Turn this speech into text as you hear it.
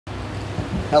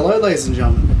Hello, ladies and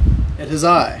gentlemen. It is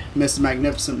I, Mr.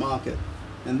 Magnificent Market,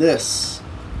 and this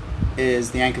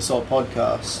is the Anchor Salt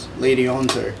podcast, leading on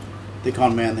to the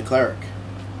Conman the Cleric,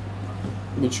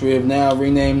 which we have now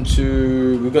renamed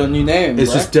to. We've got a new name.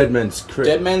 It's right? just DeadMans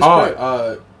Crit. DeadMans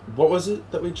Crit. What was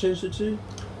it that we changed it to?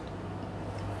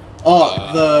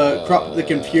 Oh, the corrupt, the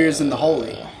confused, and the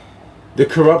holy. The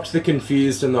corrupt, the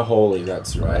confused, and the holy.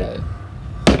 That's right.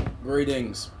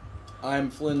 Greetings. I am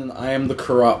Flynn, and I am the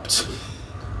corrupt.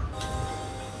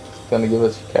 Gonna give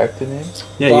us your character names?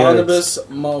 Yeah, Barnabas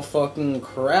motherfucking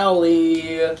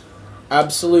Crowley,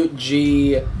 Absolute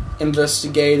G,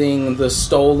 investigating the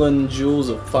stolen jewels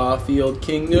of Farfield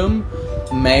Kingdom.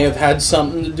 May have had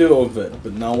something to do with it,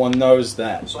 but no one knows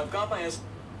that. So I've got my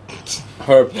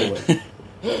hopefully.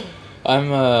 I'm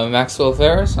Maxwell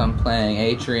Ferris. I'm playing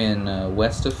Adrian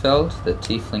Westerfeld, the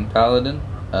Tiefling Paladin,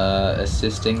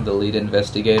 assisting the lead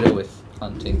investigator with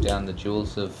hunting down the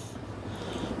jewels of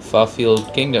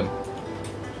Farfield Kingdom.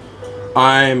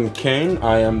 I'm Kane.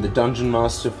 I am the Dungeon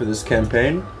Master for this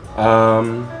campaign.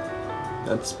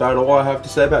 That's about all I have to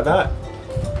say about that.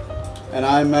 And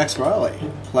I'm Max Riley,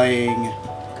 playing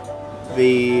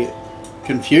the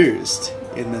confused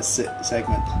in this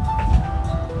segment.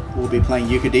 We'll be playing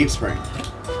Yuka Deepspring,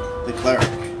 the cleric,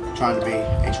 trying to be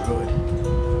a druid.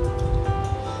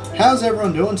 How's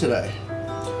everyone doing today?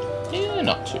 Yeah,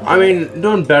 not too bad. I mean,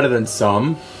 doing better than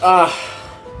some.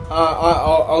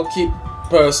 I'll keep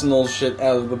personal shit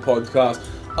out of the podcast.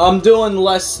 I'm doing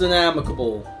less than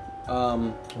amicable.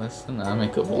 Less than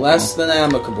amicable. Less than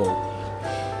amicable.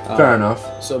 Fair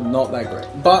enough. So not that great.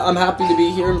 But I'm happy to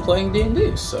be here and playing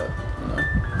D&D, so, you know,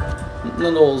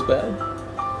 not all's bad.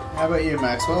 How about you,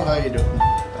 Maxwell? How you doing?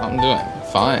 I'm doing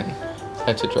fine.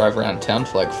 Had to drive around town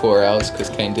for like 4 hours because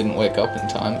Kane didn't wake up in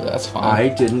time, but that's fine. I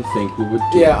didn't think we would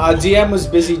do Yeah, our DM was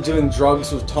busy doing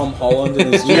drugs with Tom Holland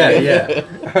and his Yeah.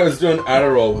 I was doing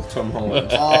Adderall with Tom Holland.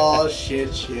 Oh, shit.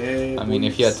 I mean,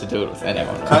 if you had to do it with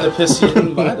anyone, right? Kind of pissed you didn't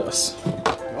invite us.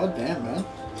 God damn, man.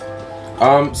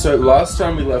 So last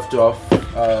time we left off,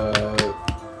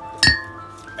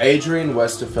 Adrian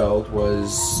Westerfeld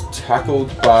was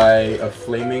tackled by a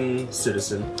flaming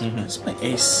citizen. That's my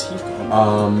AC.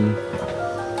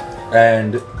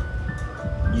 And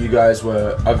you guys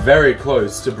are very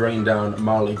close to bringing down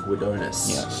Marley Guidonis.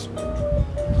 Yes.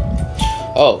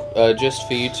 Oh, just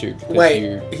for you two.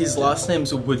 Wait, his last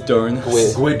name's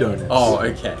Woodonis? Guidonis. Oh,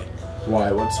 okay.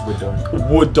 Why? What's Guidonis?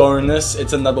 Woodonis,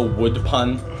 it's another wood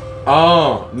pun.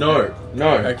 Oh, no.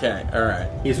 Okay, alright.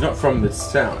 He's not from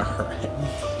this town.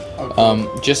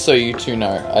 Alright. Just so you two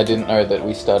know, I didn't know that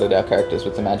we started our characters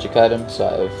with the magic item, so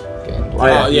I've gained one.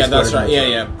 Oh, Yeah, he's that's got right. it.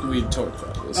 Yeah, we talked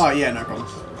about this. Oh, yeah, no problem.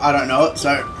 I don't know it,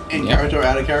 so in character or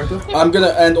out of character?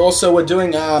 And also we're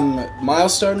doing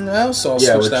milestone now, so I'll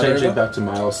Yeah, switch we're that changing over. back to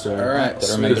milestone. Alright,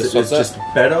 Gotta remember to It's swap that. just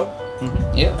better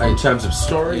Yeah. in terms of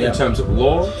story, Yeah. in terms of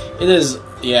lore. It is,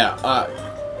 yeah.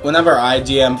 Whenever I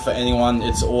DM for anyone,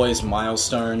 it's always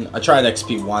milestone. I tried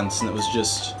XP once, and it was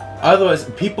just... Otherwise,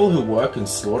 people who work in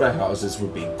slaughterhouses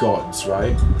would be gods,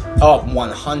 right? Oh,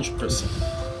 100%.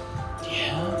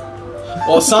 Yeah.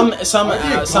 Well, some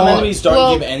enemies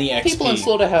don't give any XP. People in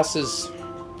slaughterhouses,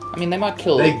 I mean, they might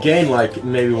kill... They gain, like,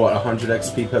 maybe, 100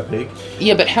 XP per pig?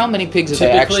 Yeah, but how many pigs are they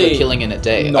Typically, actually killing in a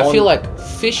day? I feel like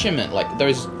fishermen, like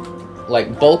those,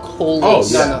 like bulk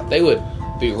haulers, Oh, yeah. they would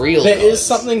be real. There gods. is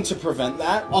something to prevent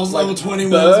that. I was Like, level 21,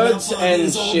 birds about 5 and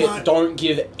years old, shit mate. don't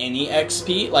give any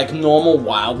XP. Like, normal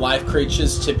wildlife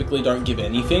creatures typically don't give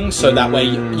anything, so that way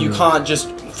you can't just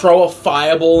throw a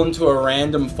fireball into a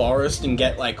random forest and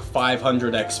get, like,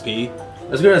 500 XP.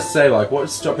 I was gonna say, like,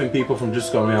 what's stopping people from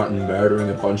just going out and murdering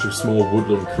a bunch of small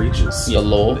woodland creatures? The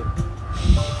law.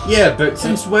 Yeah, but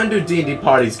since when do D&D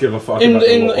parties give a fuck about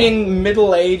the law? In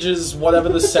Middle Ages, whatever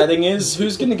the setting is,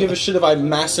 who's gonna give a shit if I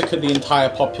massacre the entire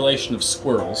population of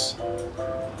squirrels?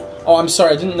 Oh, I'm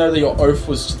sorry, I didn't know that your oath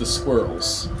was to the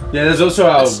squirrels. Yeah, there's also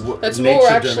our That's nature more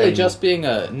actually domain. just being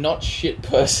a not shit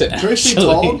person, Truth be actually.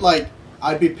 told, like,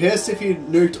 I'd be pissed if you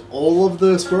nuked all of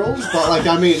the squirrels, but, like,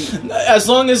 I mean... As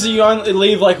long as you only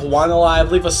leave, like, one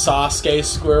alive, leave a Sasuke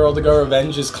squirrel to go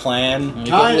revenge his clan.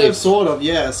 Kind of, sort of,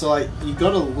 yeah. So, like, you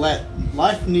gotta let...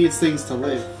 Life needs things to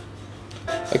live.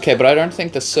 Okay, but I don't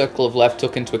think the Circle of Life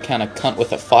took into account a cunt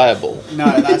with a fireball. No,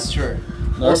 that's true.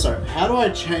 No? Also, how do I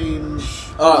change...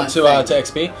 Oh, my to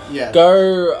thing? XP? Yeah.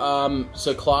 Go,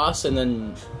 so class, and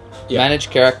then... Yeah. Manage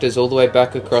characters all the way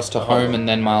back across to home and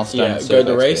then milestone. Yeah, and go serve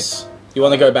to XP. race. You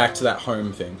want to go back to that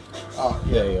home thing. Oh,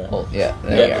 yeah. There you go. Well, yeah,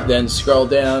 there you go. Then scroll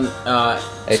down,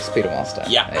 XP to milestone.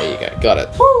 Yeah. There you go. Got it.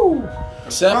 Woo!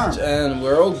 accept, and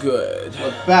we're all good.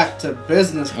 We're back to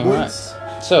business, Alright. boys.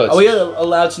 So it's Are we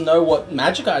allowed to know what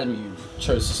magic item you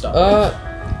chose to start with?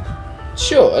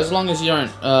 sure, as long as you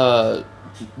don't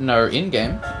know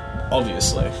in-game.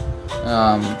 Obviously.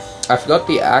 I forgot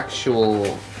the actual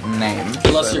name.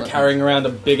 Unless you're carrying around a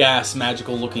big-ass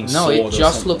magical-looking sword. No, it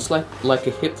just looks like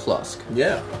a hip flask.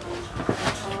 Yeah.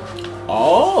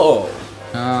 Oh.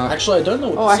 Actually, I don't know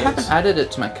what I this is. haven't added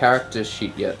it to my character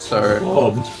sheet yet,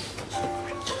 so...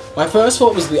 My first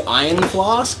thought was the iron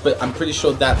flask, but I'm pretty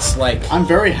sure that's like... I'm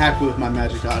very happy with my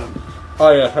magic item.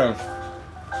 Oh yeah, same.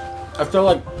 I feel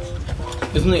like...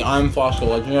 Isn't the iron flask a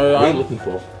legendary What are you item? looking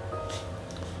for?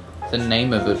 The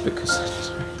name of it, because...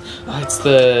 it's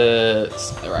the...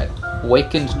 Right.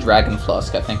 Awakened Dragon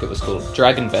Flask, I think it was called.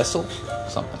 Dragon Vessel?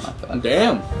 Something like that.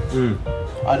 Damn.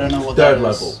 I don't know what Third that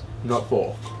is. level, not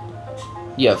 4.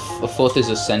 Yeah, a fourth is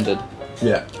Ascended.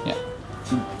 Yeah. Yeah.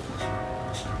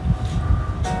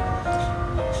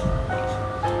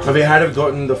 If he had have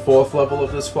gotten the 4th level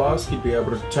of this flask, he'd be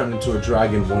able to turn into a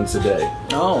dragon once a day.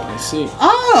 Oh, I see.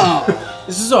 Oh!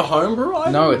 This is a homebrew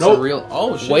item? No, it's Nope. a real...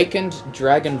 Oh, shit. Awakened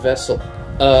Dragon Vessel.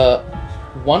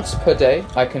 Once per day,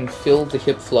 I can fill the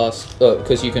hip flask...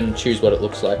 because you can choose what it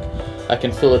looks like. I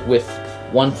can fill it with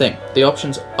one thing. The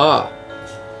options are...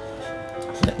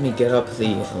 Let me get up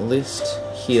the list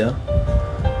here.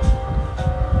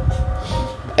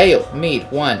 Ale, mead,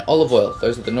 wine, olive oil.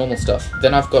 Those are the normal stuff.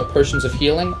 Then I've got potions of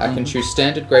healing. I can choose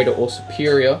standard, greater, or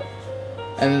superior.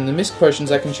 And then the missed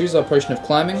potions I can choose are potion of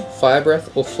climbing, fire breath,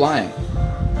 or flying.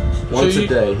 Once a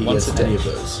day, he Once gets a day. any of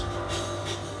those.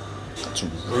 That's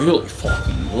really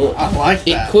fucking good. I like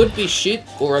It that. could be shit,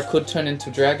 or I could turn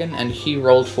into a dragon, and he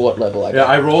rolled for what level I Yeah, got.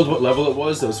 I rolled what level it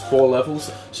was. There was 4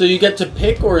 levels. So you get to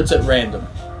pick, or it's at random?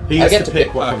 He I gets get to to pick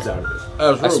pick. what comes out of it.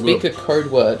 Oh, I speak a code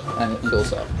word, and it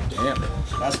fills up. Damn.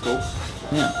 That's cool.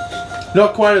 Yeah.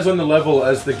 Not quite as on the level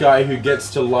as the guy who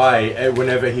gets to lie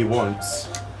whenever he wants.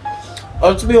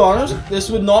 Oh, to be honest,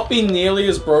 this would not be nearly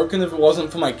as broken if it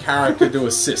wasn't for my character to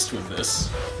assist with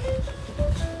this.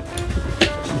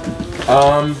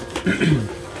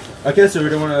 Okay, so we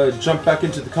don't want to jump back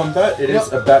into the combat. It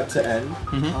is about to end.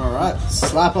 Alright,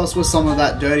 slap us with some of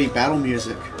that dirty battle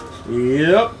music.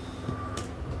 Yep.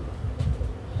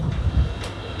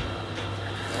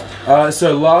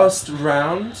 So last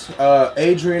round,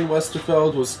 Adrian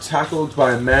Westerfeld was tackled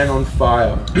by a man on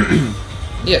fire.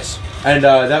 Yes. And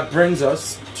that brings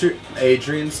us to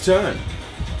Adrian's turn.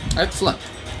 Excellent.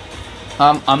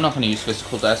 I'm not going to use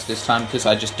physical dice this time because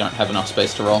I just don't have enough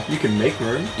space to roll. You can make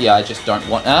room. Yeah, I just don't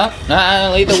want...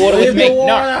 leave the water with me.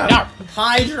 No.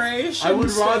 Hydration. I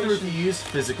would rather if you used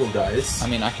physical dice. I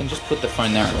mean, I can just put the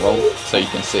phone there and roll so you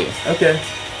can see. Okay.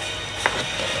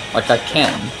 Like, I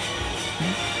can.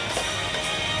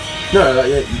 No,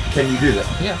 can you do that?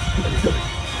 Yeah.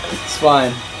 It's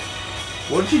fine.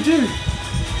 What did you do?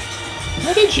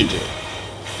 What did you do?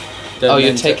 Oh,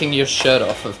 you're taking your shirt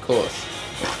off, of course.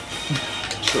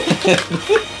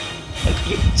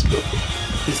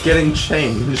 He's getting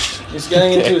changed. He's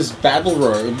getting into his battle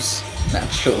robes.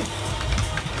 Natural.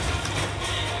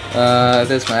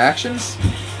 There's my actions.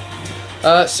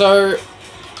 So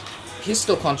he's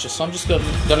still conscious, so I'm just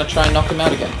gonna try and knock him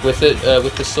out again with it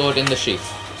with the sword in the sheath.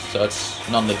 So it's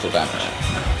non-lethal damage.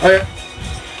 Oh yeah.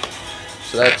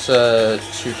 So that's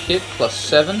 2 hit plus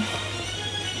 7.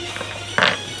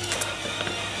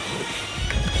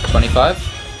 25.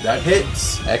 That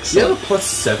hits. Excellent. You have a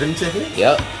 +7 to hit?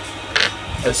 Yep.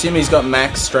 I assume he's got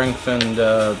max strength and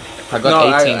I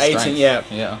got 18 18, strength. yeah.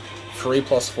 Yeah. 3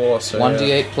 plus 4, so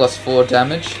 1d8 plus 4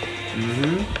 damage.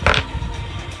 Mm-hmm.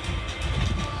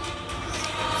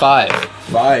 5.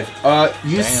 5.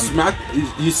 You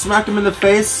smack him in the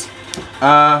face,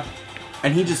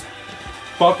 and he just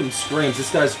fucking screams.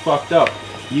 This guy's fucked up.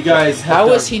 You guys have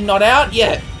How is he not out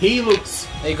yet? He looks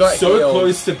He got so healed.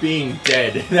 close to being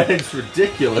dead. That is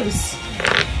ridiculous.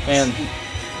 Man,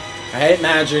 I hate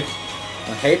magic.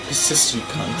 I hate persistent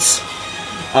cunts.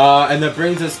 And that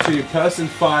brings us to person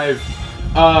 5.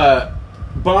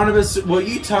 Barnabas, were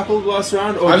you tackled last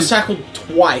round? Or I was tackled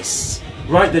twice.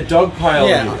 Right, the dog pile.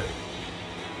 Yeah.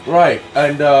 Right,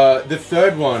 and the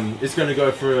third one is going to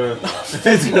go for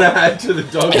it's going to add to the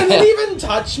dog. Can it even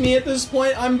touch me at this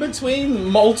point? I'm between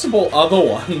multiple other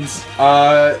ones.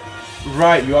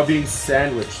 Right, you are being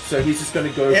sandwiched, so he's just going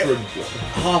to go Yep. for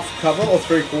Half cover or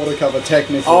 3/4 cover,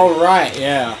 technically. Oh, right,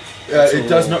 yeah. it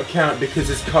does not count because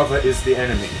his cover is the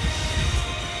enemy.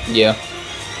 Yeah.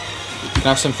 Can I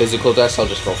have some physical dice? I'll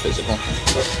just roll physical.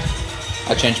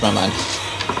 I changed my mind.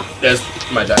 There's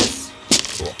my dice.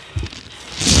 Cool.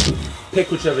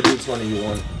 Pick whichever D20 you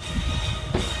want.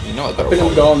 You know I I gotta think roll.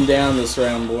 I'm going down this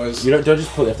round, boys. You don't just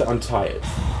pull it, you have to untie it.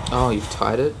 Oh, you've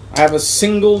tied it? I have a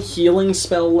single healing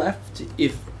spell left,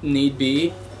 if need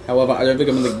be. However, I don't think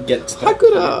I'm gonna get to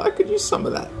that. I could use some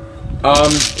of that.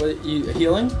 What, you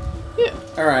healing? Yeah.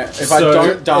 Alright, if I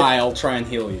don't die, I'll try and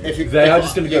heal you. They are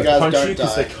just going to go punch you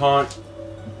because they can't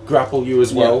grapple you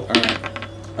as well.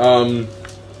 Alright.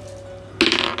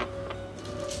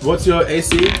 What's your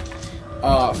AC?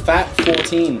 Fat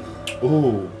 14.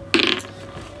 Ooh.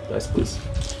 Dice, please.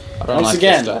 I don't Once like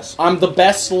again, this dice. I'm the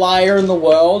best liar in the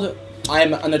world.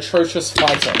 I'm an atrocious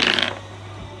fighter.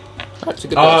 That's a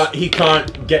good dice. He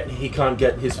can't get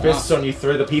his fists on you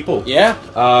through the people. Yeah?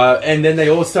 And then they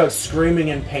all start screaming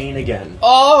in pain again.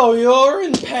 Oh, you're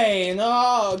in pain.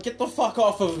 Oh, get the fuck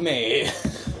off of me.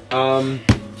 And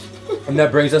that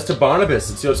brings us to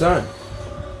Barnabas. It's your turn.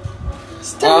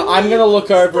 I'm gonna look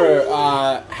over,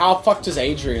 how fucked does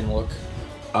Adrian look?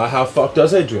 How fucked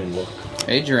does Adrian look?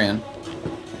 Adrian.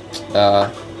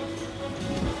 About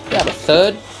a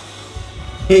third?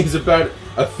 He's about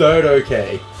a third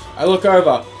okay. I look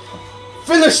over.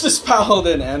 Finish this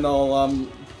paladin, and I'll,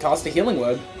 cast a healing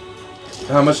word.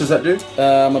 How much does that do?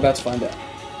 I'm about to find out.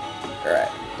 Alright,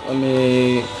 let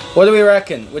me... What do we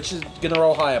reckon? Which is gonna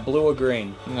roll higher, blue or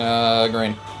green?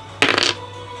 Green.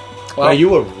 Well, you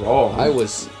were wrong. I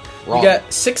was wrong. You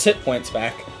get 6 hit points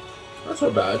back. That's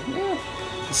not bad. Yeah.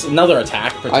 It's another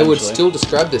attack, potentially. I would still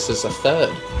describe this as a third.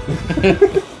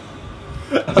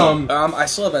 I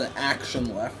still have an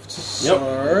action left,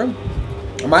 so...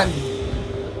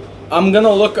 I'm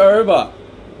gonna look over.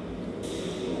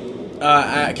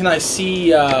 Can I see,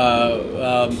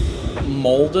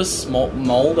 Moldus?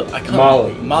 Mold? I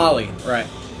can't... Molly, right.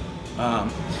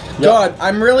 God,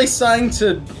 I'm really starting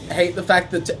to hate the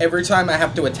fact that every time I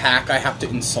have to attack, I have to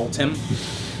insult him.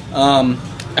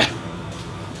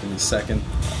 Give me a second.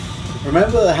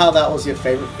 Remember how that was your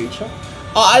favorite feature?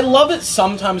 I love it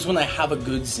sometimes when I have a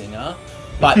good zinger,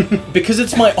 but because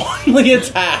it's my only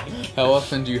attack. How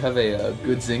often do you have a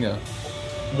good zinger?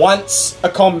 Once a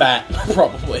combat,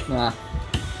 probably. Nah.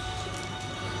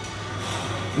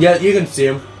 Yeah, you can see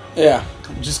him. Yeah,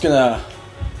 I'm just gonna...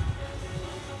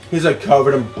 He's like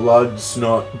covered in blood,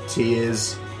 snot,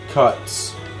 tears,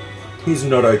 cuts. He's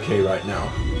not okay right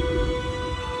now.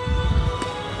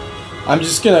 I'm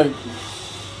just gonna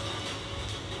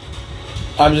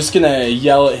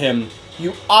yell at him.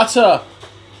 You utter...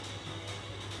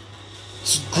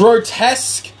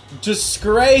 grotesque,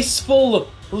 disgraceful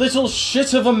little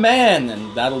shit of a man.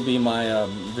 And that'll be my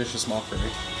vicious mockery.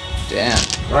 Damn.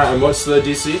 Alright, and what's the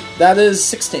DC? That is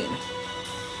 16.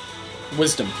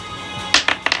 Wisdom.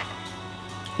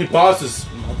 He passes.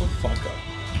 Motherfucker.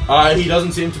 He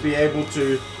doesn't seem to be able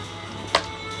to...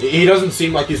 He doesn't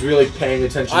seem like he's really paying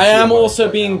attention I to am you also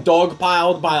right being now.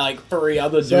 dogpiled by like 3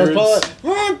 other So dudes.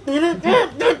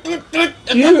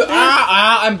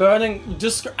 I'm burning.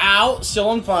 Just still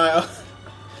on fire.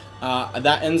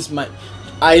 That ends my...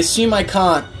 I assume I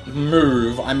can't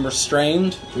move. I'm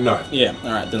restrained. No. Yeah,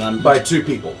 alright, then I'm... By 2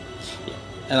 people.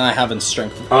 And I haven't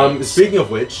strength. Speaking of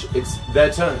which, it's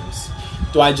their turns.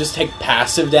 Do I just take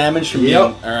passive damage from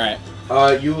Yep. being... Alright.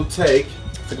 You will take... I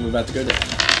think I'm about to go down.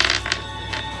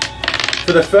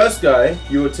 For the first guy,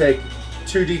 you will take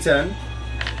 2d10.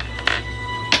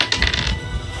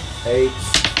 8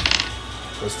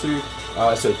 plus 2.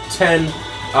 So 10.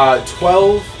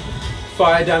 12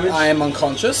 fire damage. I am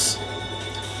unconscious.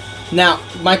 Now,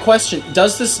 my question,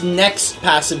 does this next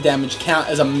passive damage count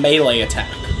as a melee attack?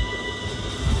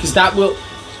 Because that will...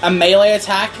 A melee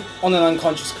attack on an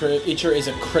unconscious creature is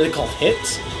a critical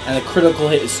hit, and a critical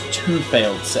hit is 2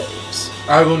 failed saves.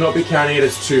 I will not be counting it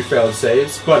as 2 failed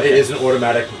saves, but it is an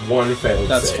automatic 1 failed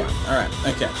That's save. fine. Alright,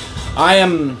 okay. I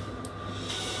am...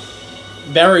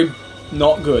 very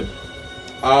not good.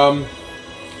 Yuko,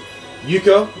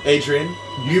 Adrian,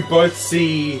 you both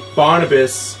see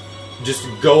Barnabas just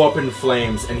go up in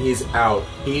flames, and he's out.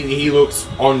 He looks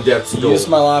on death's door. Use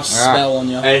my last spell on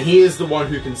you. And he is the one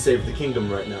who can save the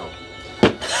kingdom right now.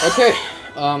 Okay.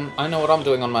 I know what I'm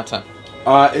doing on my turn.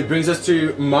 It brings us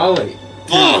to Marley.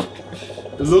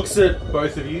 Looks at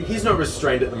both of you. He's not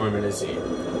restrained at the moment, is he?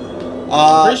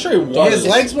 Pretty sure he was. His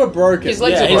legs were broken. His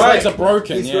legs Yeah, are his broken. legs are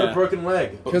broken, He's got a broken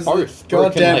leg. Because Both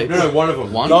goddamn broken legs. No, one of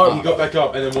them. One? No, Oh. he got back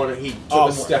up, and then he took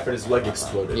a step and his leg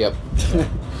exploded. Yep.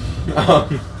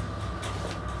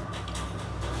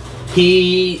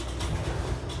 He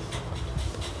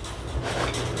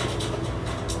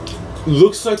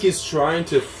looks like he's trying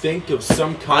to think of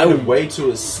some kind of way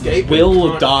to escape. Will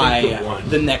and can't think die of one.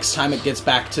 the next time it gets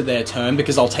back to their turn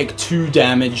because I'll take 2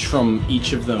 damage from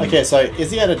each of them. Okay, so is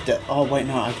he at a oh wait,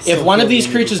 no. I can If still one of feel these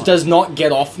the creatures energy does not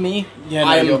get off me, Yeah, no,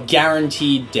 I you're- am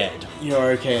guaranteed dead.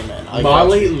 You're okay, man. I got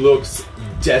Marley you. looks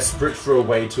desperate for a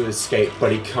way to escape,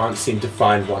 but he can't seem to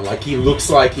find one. Like, he looks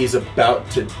like he's about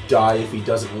to die if he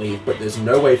doesn't leave, but there's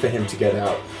no way for him to get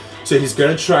out. So he's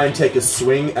gonna try and take a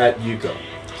swing at Yuko.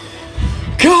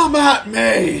 Come at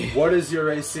me! What is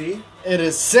your AC? It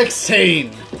is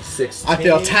 16. 16. I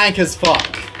feel tank as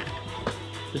fuck.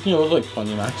 Doesn't he look like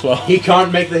funny Maxwell? He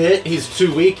can't make the hit. He's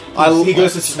too weak. He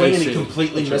goes to swing and he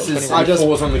completely misses. I And just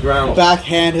falls on the ground.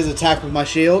 backhand his attack with my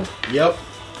shield. Yep.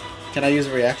 Can I use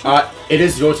a reaction? It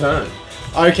is your turn.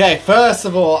 Okay, first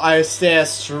of all, I stare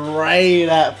straight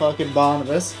at fucking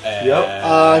Barnabas.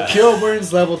 Yep. Cure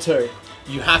Wounds level 2.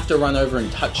 You have to run over and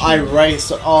touch him. I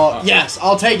race. Yes,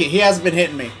 I'll take it. He hasn't been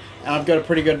hitting me. And I've got a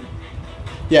pretty good...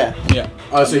 Yeah. Yeah.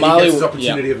 So Molly, he gets his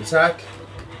opportunity of attack.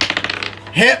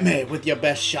 Hit me with your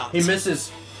best shot. He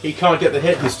misses. He can't get the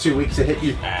hit. He's too weak to hit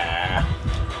you.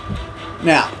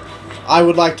 Now, I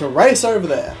would like to race over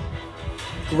there.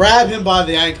 Grab him by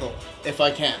the ankle, if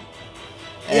I can.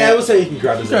 Yeah, I will say you can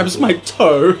grab his Grabs ankle. my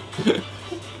toe.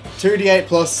 2d8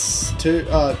 plus 2,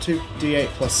 2d8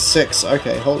 plus 6.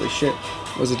 Okay, holy shit.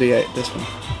 Where's a d8? This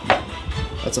one.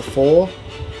 That's a 4.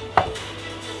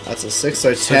 That's a 6,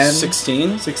 so 10.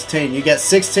 16? 16. You get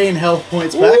 16 health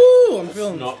points back. Ooh, I'm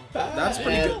feeling... Not bad. That's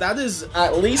pretty good. That is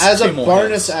at least As 2 a more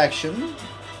bonus hits. action,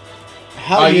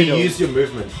 how do you you do use your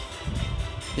movement.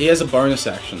 He has a bonus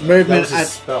action. That movement was his and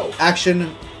spell.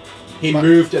 action? He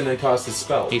moved and then cast his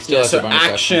spell. He still Yeah, has so a bonus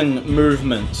action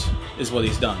movement is what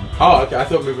he's done. Oh, okay. I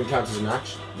thought movement counts as an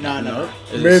action. No. No,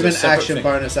 it's a Movement, separate action, thing.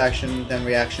 bonus action, then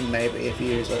reaction maybe if you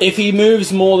use it. If he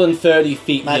moves more than 30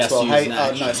 feet, Maxwell, yes, use an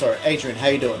action. no, sorry, Adrian, how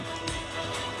you doing?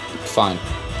 Fine.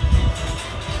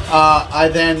 I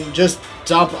then just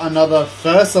dump another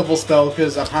first level spell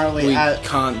because apparently We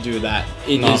can't do that.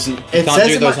 It No, isn't... you it can't says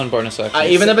do in those my- on bonus actions.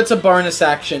 Even if it's a bonus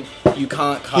action, you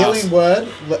can't cast... healing word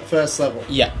first level.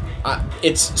 Yeah.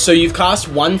 It's so you've cast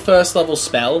one first level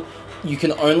spell. You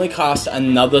can only cast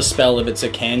another spell if it's a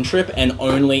cantrip, and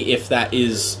only if that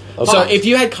is. Okay. So if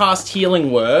you had cast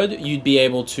Healing Word, you'd be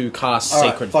able to cast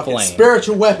Alright, Sacred fucking Flame.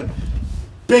 spiritual weapon,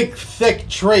 big thick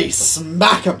tree,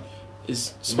 smack him.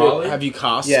 Molly? Have you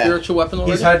cast Yeah. Spiritual Weapon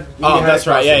already? He's had. Oh, he that's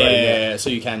had right. cast Yeah, already, yeah. So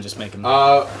you can just make him.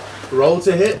 Roll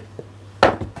to hit.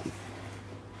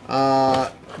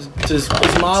 Does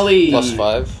Marley Plus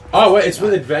 5. Oh wait, it's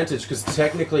with advantage because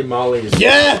technically Molly is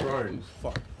prone.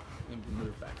 Fuck.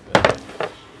 Move back a bit.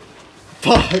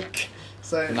 Fuck.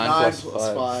 So 9 9 plus plus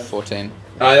 5. 5. 14.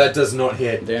 That does not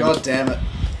hit. Damn. God damn it.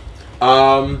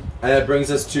 And that brings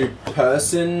us to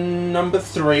person number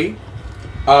 3,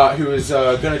 who is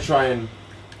going to try and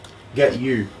get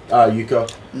you,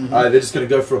 Yuko. They're just going to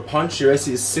go for a punch. Your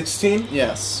AC is 16.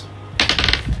 Yes.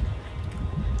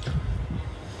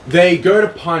 They go to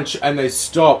punch and they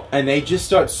stop and they just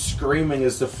start screaming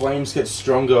as the flames get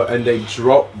stronger and they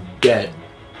drop dead.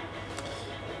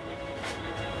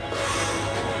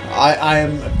 I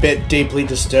am a bit deeply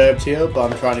disturbed here,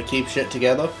 but I'm trying to keep shit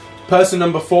together. Person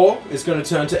number 4 is going to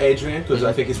turn to Adrian because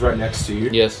I think he's right next to you.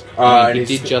 Yes. And he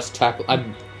he's- did just tackle.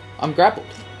 I'm grappled.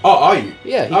 Oh, are you?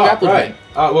 Yeah, he grappled right. me.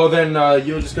 Well then,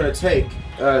 you're just going to take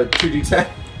 2d10.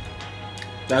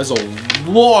 That's a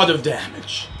lot of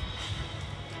damage.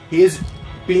 He is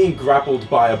being grappled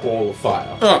by a ball of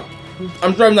fire.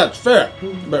 I'm sure that's fair,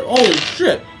 but holy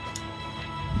shit.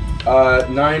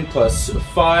 9 plus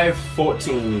 5,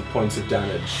 14 points of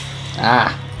damage.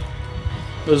 Ah.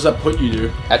 What does that put you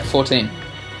to? At 14.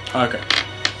 Okay.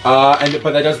 But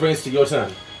that does bring us to your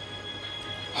turn.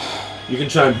 You can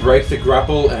try and break the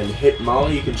grapple and hit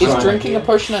Molly. You can try Is and drinking a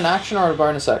potion an action or a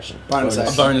bonus action? Bonus Bonus. A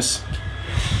action. bonus.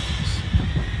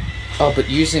 Oh, but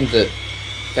using the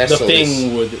The vessel is...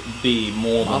 thing would be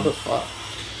more than... Motherfucker.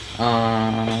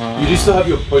 You do still have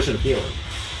your potion of healing.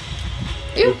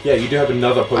 Yeah. Yeah, you do have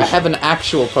another potion. I have an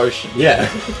actual potion. Yeah.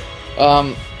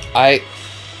 I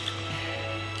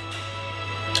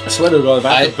swear to God, if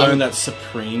I had to burn I'm- that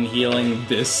supreme healing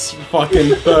this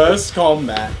fucking first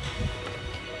combat.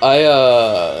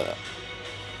 I'm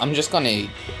just gonna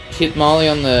hit Molly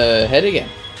on the head again.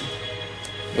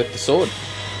 With the sword.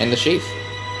 In the sheath.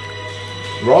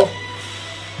 Roll.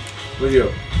 With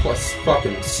your plus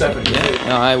fucking 7.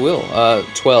 No, I will.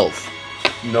 12.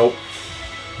 Nope.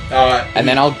 And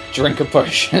then I'll drink a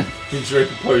potion. You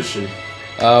drink a potion.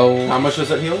 Oh, How much does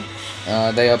that heal?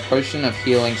 they are potion of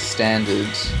healing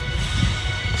standards.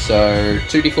 So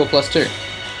 2d4 plus 2.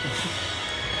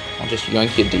 I'll just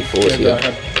yoink your d4s Go here.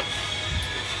 ahead.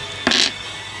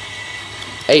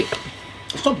 8.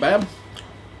 It's not bad.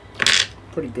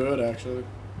 Pretty good, actually.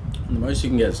 The most you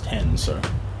can get is 10, so...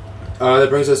 That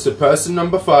brings us to person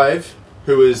number 5,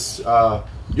 who is,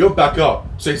 you're back up,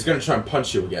 so he's gonna try and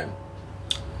punch you again.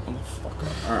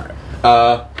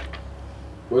 Alright.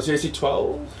 What's your AC?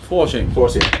 12? 14.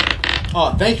 14.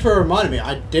 Oh, thank you for reminding me.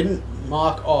 I didn't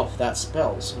mark off that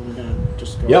spell, so I'm gonna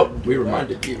just go. Yep, we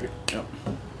reminded you. Yep.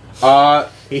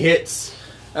 He hits.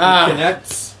 Ah. He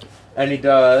connects. And he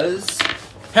does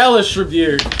Hellish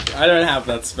Rebuke. I don't have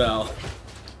that spell.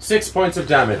 6 points of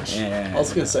damage. Yeah. I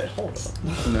was gonna say, hold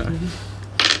on. No.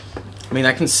 I mean,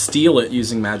 I can steal it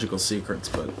using magical secrets,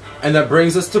 but... And that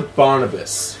brings us to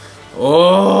Barnabas.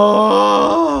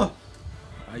 Oh!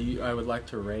 I would like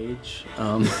to rage.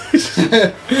 You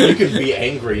can be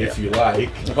angry if you like.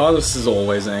 Barnabas is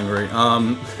always angry.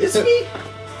 Is he?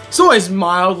 It's always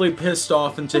mildly pissed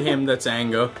off, and to him that's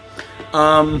anger.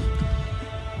 That's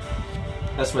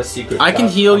my secret. I can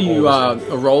path. heal I'm you always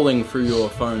angry. rolling through your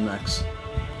phone, Max.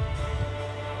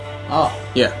 Oh.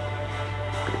 Yeah.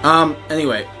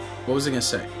 Anyway, what was I gonna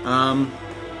say?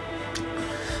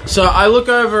 So I look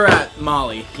over at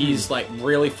Marley. He's like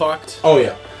really fucked. Oh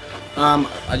yeah.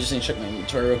 I just need to check my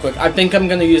inventory real quick. I think I'm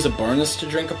gonna use a bonus to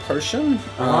drink a potion.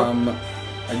 Uh-huh.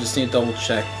 I just need to double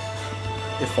check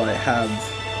if I have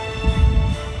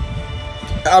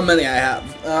how many I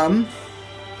have.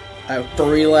 I have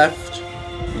 3 left.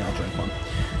 Yeah, I'll drink one.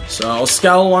 So I'll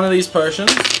scull one of these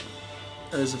potions.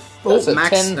 There's a max.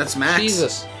 10. That's max.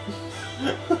 Jesus.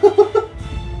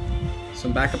 So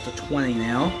I'm back up to 20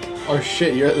 now. Oh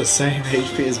shit, you're at the same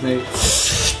HP as me.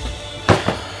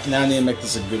 Now I need to make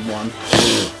this a good one.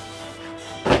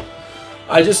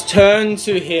 I just turn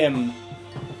to him.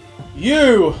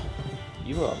 You!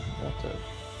 You are.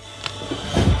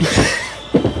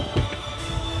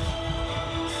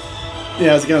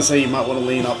 Yeah, I was gonna say you might want to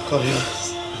lean up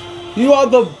close. You are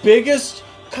the biggest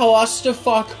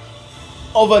clusterfuck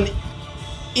of an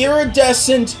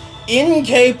iridescent,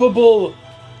 incapable,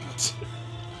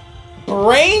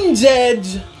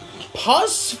 brain-dead,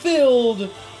 pus-filled,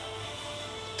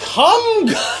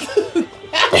 cum-gutter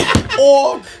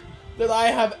orc that I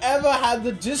have ever had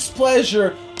the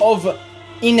displeasure of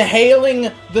inhaling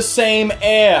the same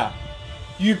air.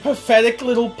 You pathetic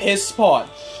little piss pot.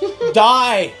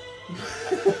 Die!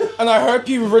 And I hope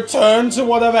you return to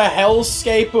whatever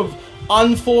hellscape of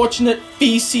unfortunate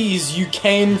feces you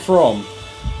came from.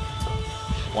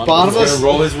 He's Barnabas? gonna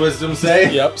roll his wisdom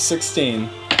save. Yep, 16.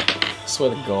 Swear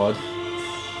to God.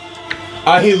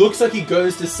 He looks like he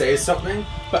goes to say something,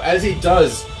 but as he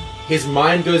does, his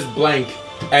mind goes blank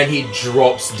and he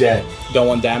drops dead. Don't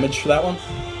want damage for that one?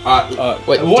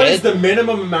 Wait, What dead? is the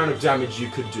minimum amount of damage you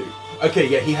could do? Okay,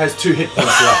 yeah, he has 2 hit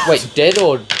points left. Wait, dead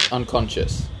or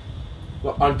unconscious?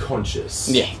 Well, unconscious.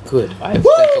 Yeah, good. I have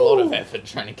spent a lot of effort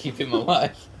trying to keep him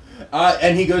alive.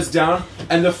 And he goes down,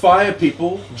 and the fire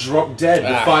people drop dead.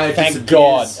 The fire thank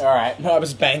God. disappears. Alright, I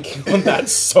was banking on that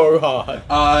so hard.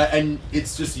 And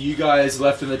it's just you guys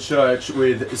left in the church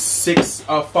with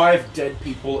 5 dead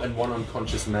people and 1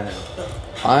 unconscious man.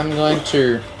 I'm going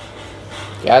to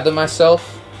gather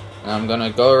myself, and I'm going to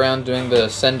go around doing the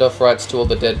send-off rites to all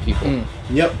the dead people.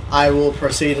 Yep. I will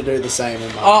proceed to do the same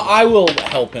in my... I will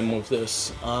help him with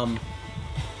this.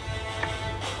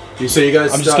 So you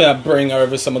guys I'm just gonna bring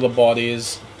over some of the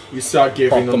bodies. You start giving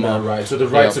Prop them them their up. rights. So the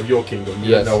rights Yep. of your kingdom.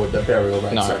 You Yes. don't know what the burial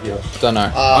rights No, are here. don't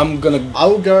know. I'm gonna... I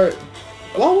will go...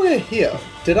 While we're here,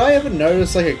 did I ever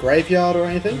notice like a graveyard or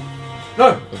anything?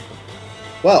 No,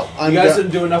 Well, I'm you guys go-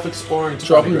 didn't do enough exploring to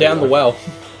Drop find him a down the graveyard. well.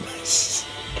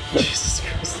 Jesus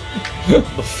Christ. The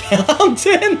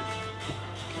fountain!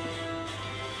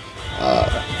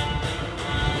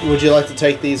 Would you like to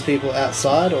take these people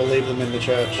outside or leave them in the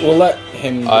church? We'll let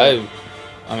him... I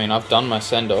mean, I've done my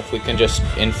send-off. We can just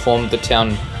inform the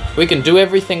town. We can do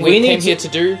everything We we need came to- here to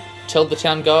do, tell the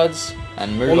town guards,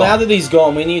 and move Well, now on. that he's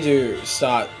gone, we need to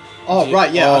start... Oh,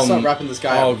 right, yeah, I'll start wrapping this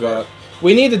guy Oh, up. God.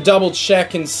 We need to double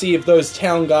check and see if those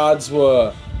town guards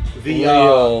were The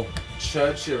real.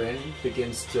 church you're in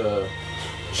begins to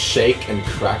shake and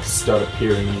cracks start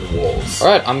appearing in the walls.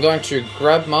 Alright, I'm going to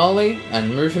grab Marley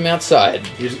and move him outside.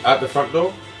 He's at the front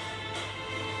door.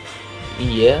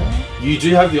 Yeah? You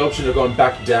do have the option of going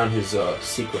back down his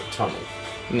secret tunnel.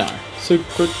 No.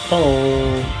 Secret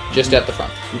tunnel. Just out the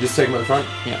front. You just take him at the front.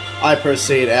 I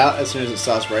proceed out as soon as it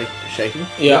starts shaking.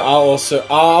 Yeah,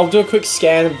 I'll do a quick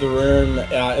scan of the room.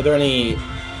 Are there any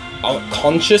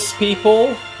conscious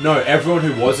people? No, everyone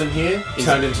who wasn't here Is-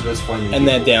 turned into those flaming And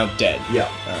they're people. down dead. Yeah.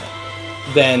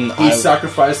 Then He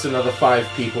sacrificed another 5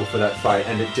 people for that fight,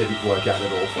 and it didn't work out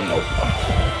at all for him.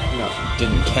 No.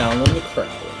 didn't count on the crowd.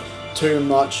 Too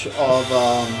much of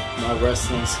my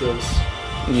wrestling skills.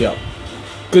 Yeah.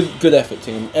 Good effort,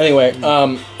 team. Anyway,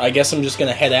 I guess I'm just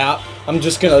gonna head out. I'm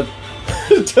just gonna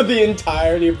to the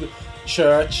entirety of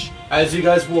church. As you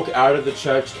guys walk out of the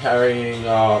church carrying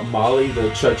Marley, the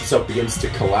church itself begins to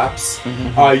collapse.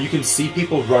 You can see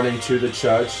people running to the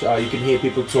church. You can hear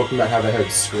people talking about how they heard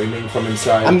screaming from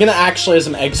inside. I'm gonna actually, as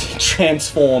an exit,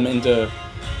 transform into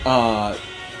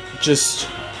just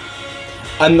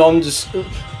a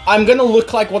I'm gonna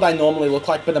look like what I normally look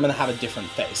like, but I'm gonna have a different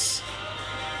face.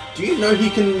 Do you know he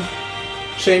can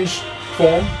change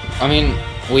form? I mean,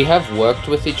 we have worked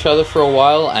with each other for a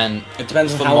while, and It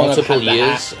depends on for how long I've multiple had the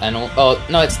years. hat. And oh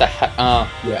no, it's the hat.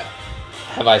 Yeah.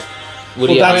 Have I? Would Well,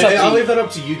 he that's have? up to I'll you. leave that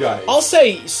up to you guys. I'll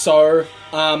say so.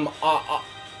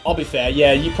 I'll be fair.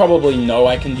 Yeah, you probably know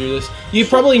I can do this. You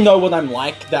probably know what I'm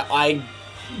like. That I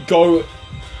go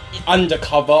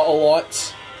undercover a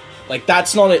lot. Like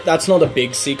that's not a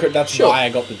big secret. That's Sure. why I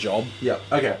got the job. Yeah.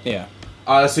 Okay. Yeah.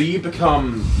 So you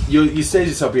become you say to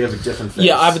yourself you have a different face.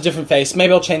 Yeah, I have a different face.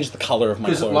 Maybe I'll change the color of my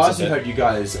Because clothes. last a you bit. heard, you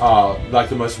guys are like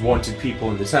the most wanted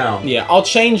people in the town. Yeah, I'll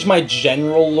change my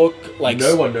general look. Like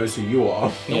No one knows who you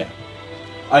are. Yeah.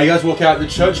 You guys walk out. The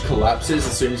church collapses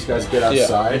as soon as you guys get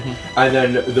outside, and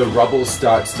then the rubble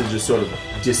starts to just sort of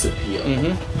disappear.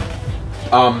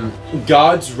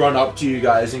 Guards run up to you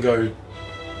guys and go,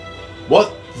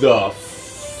 "What the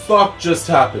fuck just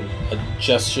happened?" A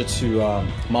gesture to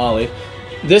Marley.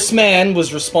 This man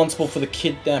was responsible for the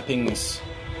kidnappings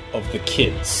of the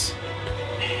kids.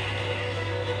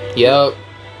 Yep.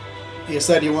 You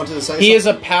said you wanted to say He is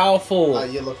a something? powerful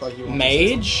You look like you wanted to say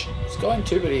something. mage. It's going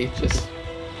to, but he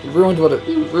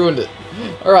ruined it.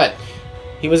 All right.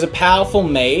 He was a powerful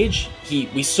mage.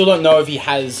 We still don't know if he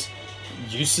has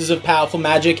uses of powerful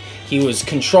magic. He was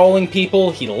controlling people.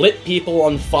 He lit people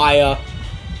on fire.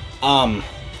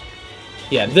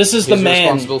 Yeah, this is the He's man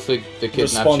responsible for the kidnapped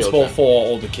responsible children. for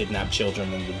all the kidnapped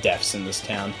children and the deaths in this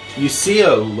town. You see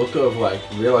a look of like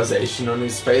realization on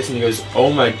his face, and he goes,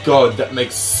 "Oh my god, that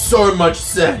makes so much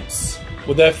sense."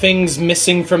 Were there things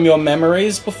missing from your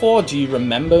memories before? Do you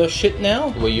remember shit now?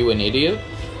 Were you an idiot?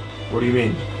 What do you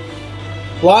mean?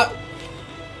 What?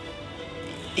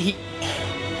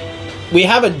 We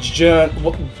have a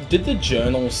journal. Did the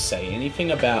journal say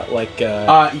anything about, like,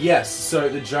 Yes. So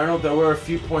the journal, there were a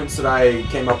few points that I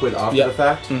came up with after the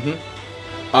fact.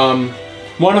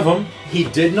 One of them, he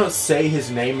did not say his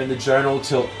name in the journal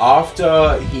till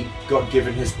after he got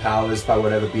given his powers by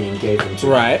whatever being gave him to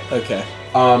him. Right, okay.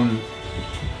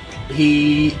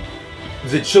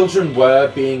 The children were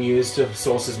being used to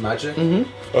source his magic.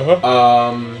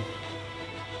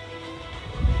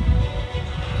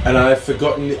 And I've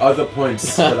forgotten the other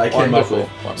points that I came up with.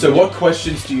 So what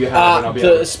questions do you have? And I'll be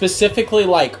able specifically,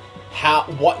 like,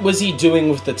 what was he doing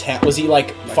with the town? Was he,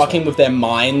 like, fucking with their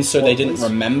minds so they didn't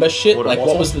remember shit? Like,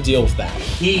 what was the deal with that?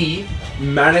 He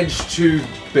managed to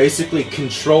basically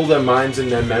control their minds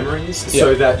and their memories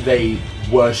so that they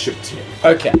worshipped him.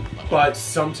 Okay. But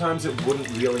sometimes it wouldn't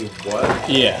really work.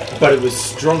 Yeah. But it was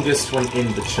strongest when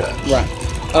in the church. Right.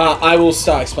 I will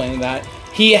start explaining that.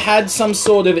 He had some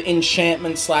sort of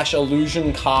enchantment /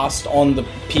 illusion cast on the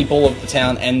people of the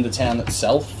town and the town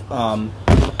itself.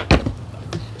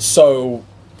 So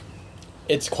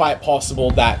it's quite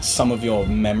possible that some of your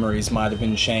memories might have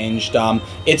been changed.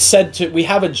 It's said to... We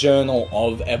have a journal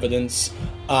of evidence.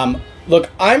 Look,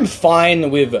 I'm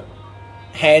fine with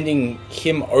handing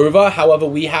him over. However,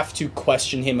 we have to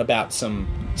question him about some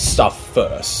stuff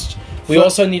first. We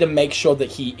also need to make sure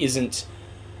that he isn't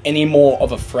any more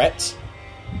of a threat.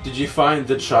 Did you find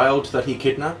the child that he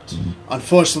kidnapped?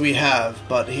 Unfortunately, we have,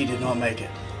 but he did not make it.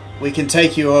 We can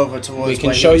take you over towards. We can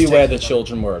where he show was you where the taken.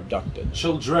 children were abducted.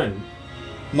 Children.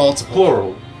 Multiple.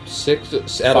 Plural.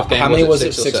 6 out of game. How many was it?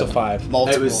 or 6 or seven? 5?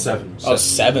 Multiple. It was 7. Oh,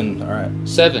 7. Alright.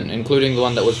 7, including the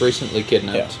one that was recently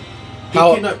kidnapped.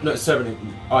 How- No, 7.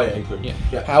 Oh yeah, including.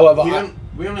 Yeah. However,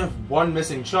 we only have one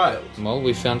missing child. Well,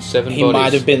 we found 7 he bodies.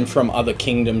 might have been from other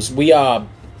kingdoms. We've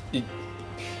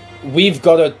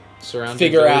got to surrounding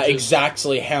figure out villages.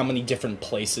 exactly how many different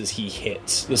places he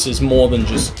hit. This is more than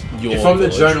just your From the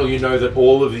village. journal, you know that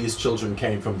all of these children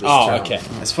came from this town. Oh, okay.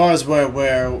 As far as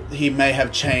where he may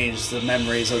have changed the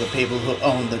memories of the people who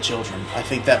owned the children, I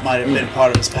think that might have been part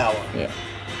of his power. Yeah.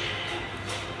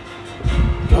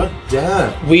 God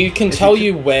damn. We can tell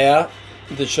you where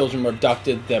the children were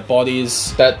abducted, their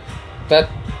bodies. That the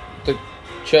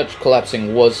church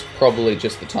collapsing was probably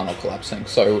just the tunnel collapsing,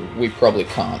 so we probably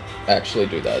can't actually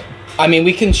do that. I mean,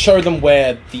 we can show them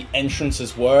where the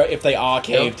entrances were. If they are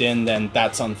caved in, then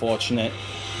that's unfortunate.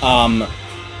 Yeah.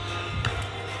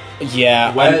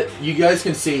 Where you guys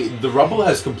can see, the rubble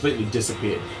has completely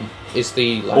disappeared. Is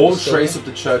the ladder All still trace there? of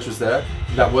the church is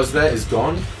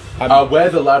gone. Where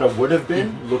the ladder would have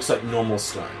been looks like normal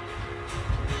stone.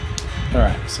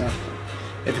 Alright. So,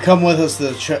 If you come with us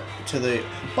to the...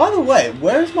 By the way,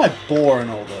 where's my boar in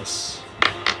all this?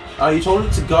 You told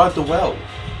him to guard the well.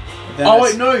 Then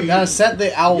I sent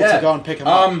the owl to go and pick him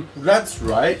up. That's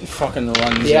right. Fucking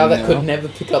runs. Yeah, that could never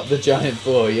pick up the giant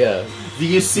boar. Yeah. Do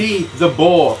you see the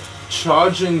boar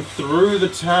charging through the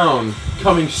town,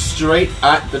 coming straight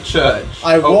at the church?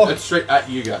 Straight at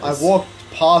you guys. I walked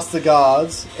past the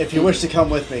guards. If you wish to come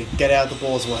with me, get out of the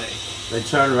boar's way. They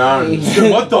turn around and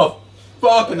say, "What the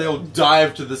fuck?" And they'll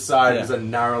dive to the side as they're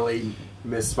narrowly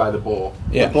missed by the boar.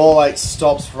 Yeah. The boar like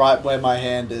stops right where my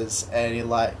hand is, and he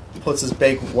like puts his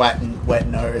big wet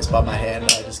nose by my hand,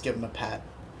 and I just give him a pat.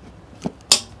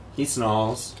 He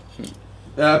snarls.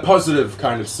 Positive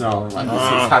kind of snarling, like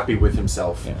he's happy with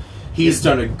himself. Yeah. He's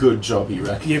done a good job, he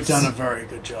reckons. You've done a very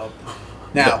good job.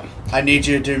 Now, I need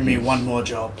you to do me one more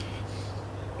job.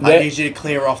 I need you to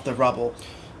clear off the rubble.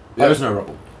 There is no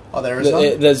rubble. Oh, there is none?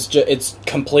 It's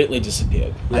completely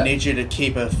disappeared. Yeah. I need you to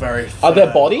keep a very Are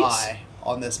there bodies? eye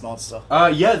on this monster.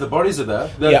 Yeah, the bodies are there.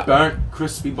 They're burnt,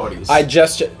 crispy bodies. I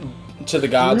gesture to the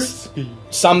guards.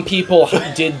 Some people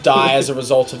did die as a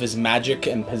result of his magic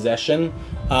and possession.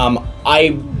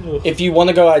 If you want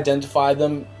to go identify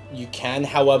them, you can.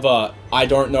 However, I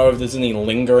don't know if there's any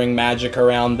lingering magic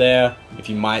around there. If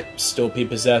you might still be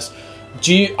possessed. Would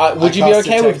you be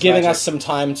okay with giving us some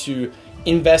time to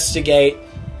investigate,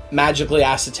 magically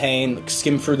ascertain,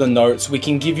 skim through the notes? We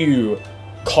can give you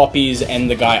copies and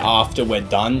the guy after we're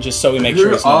done, just so we make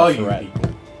sure it's not a threat.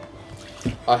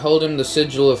 I hold him the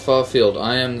sigil of Farfield.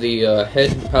 I am the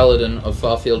head paladin of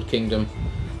Farfield Kingdom,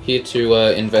 here to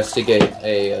investigate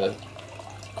a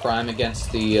crime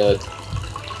against the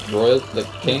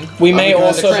king. We may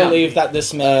also believe that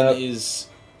this man is...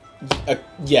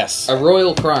 yes. A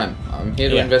royal crime. I'm here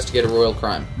to investigate a royal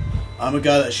crime. I'm a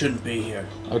guy that shouldn't be here.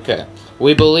 Okay.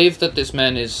 We believe that this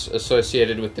man is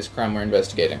associated with this crime we're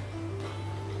investigating.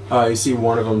 You see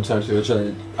one of them turn to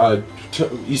the other.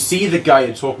 You see the guy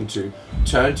you're talking to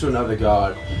turn to another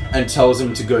guard and tells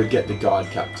him to go get the guard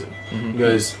captain. He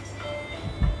goes,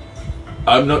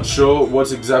 "I'm not sure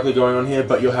what's exactly going on here,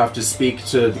 but you'll have to speak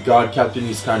to the guard captain.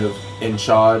 He's kind of in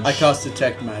charge." I cast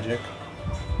detect magic.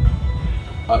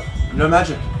 No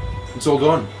magic. It's all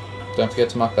gone. Don't forget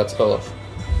to mark that spell off.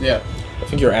 Yeah. I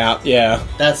think you're out, yeah.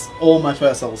 That's all my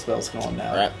first level spells gone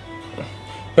now. Right.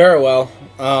 Very well.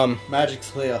 Magic's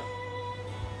clear.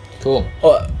 Cool.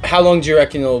 How long do you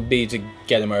reckon it'll be to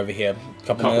get him over here?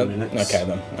 Couple minutes? Okay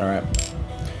then. Alright.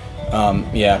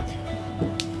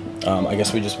 I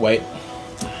guess we just wait.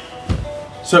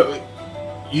 So,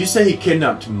 you say he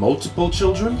kidnapped multiple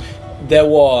children? There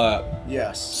were...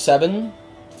 Yes. 7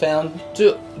 found.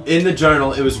 In the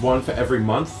journal, it was 1 for every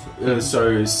month,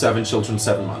 so 7 children,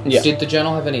 7 months. Yeah. Did the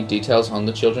journal have any details on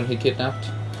the children he kidnapped?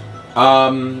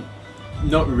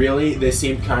 Not really. They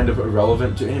seemed kind of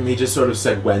irrelevant to him. He just sort of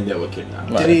said when they were kidnapped.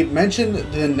 Right. Did he mention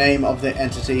the name of the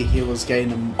entity he was getting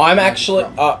them? I'm actually,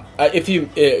 if you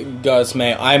guys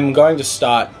may, I'm going to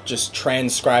start just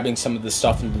transcribing some of the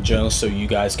stuff in the journal so you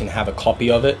guys can have a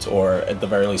copy of it, or at the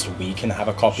very least we can have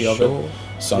a copy of it.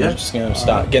 So I'm just going to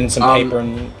start getting some paper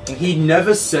and... He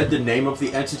never said the name of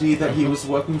the entity that he was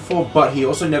working for, but he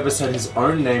also never said his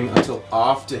own name until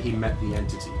after he met the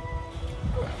entity.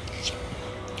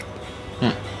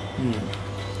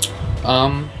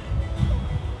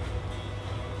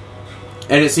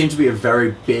 And it seemed to be a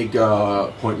very big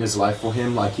point in his life for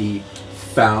him, like he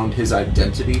found his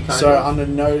identity, kind of. So, under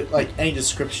no, like, any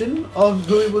description of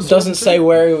who he was? Doesn't say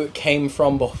where he came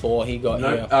from before he got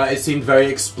here. It seemed very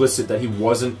explicit that he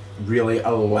wasn't really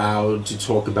allowed to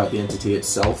talk about the entity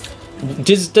itself.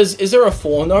 Is there a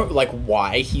footnote, like,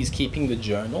 why he's keeping the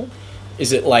journal?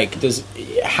 Is it like,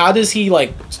 how does he,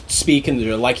 like, speak in the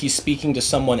journal? Like he's speaking to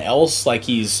someone else? Like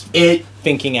he's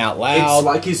thinking out loud? It's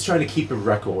like he's trying to keep a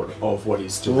record of what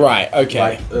he's doing. Right,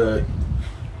 okay.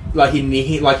 Like he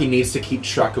needs to keep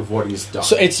track of what he's done.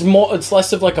 So it's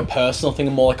less of like a personal thing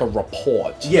and more like a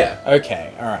report. Yeah.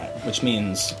 Okay, alright. Which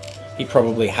means he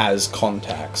probably has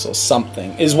contacts or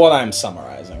something, is what I'm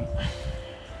summarizing.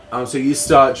 So you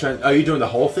start are you doing the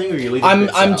whole thing, or are you leaving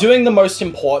I'm doing the most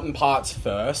important parts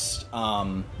first,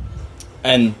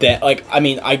 and then, like, I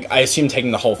mean, I assume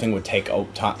taking the whole thing would take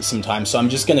some time, so I'm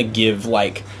just gonna give,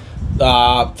 like,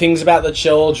 things about the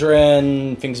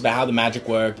children, things about how the magic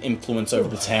worked, influence over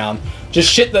the town,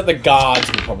 just shit that the guards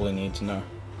would probably need to know.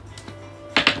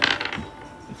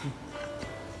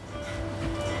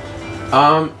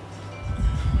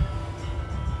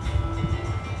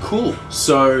 Cool.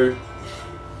 So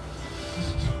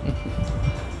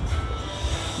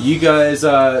you guys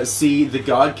see the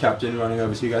guard captain running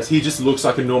over to you guys. He just looks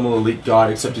like a normal elite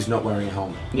guard, except he's not wearing a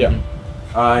helmet. Yeah.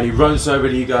 And he runs over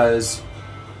to you guys.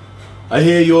 I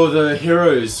hear you're the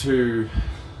heroes who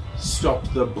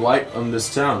stopped the blight on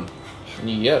this town. I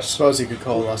Yes. suppose you could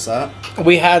call us that.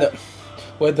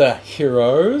 We're the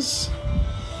heroes.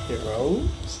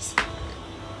 Heroes?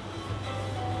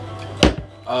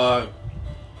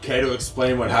 Care to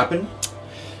explain what happened?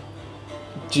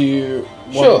 Do you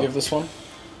want Sure. to give this one?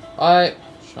 I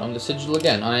show him the sigil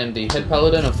again. I am the head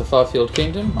paladin of the Farfield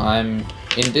Kingdom. I'm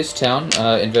in this town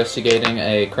investigating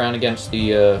a crime against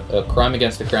the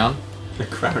crown. The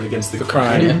crown against the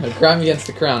crime. Yeah, a crime against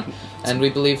the crown, and we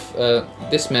believe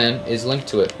this man is linked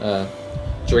to it.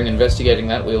 During investigating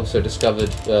that, we also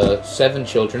discovered 7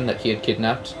 children that he had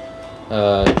kidnapped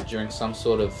during some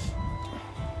sort of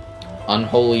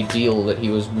unholy deal that he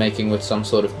was making with some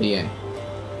sort of being.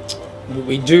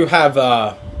 We do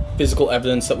have physical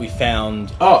evidence that we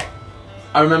found. Oh,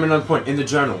 I remember another point in the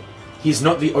journal. He's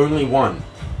not the only one.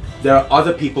 There are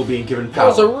other people being given That power.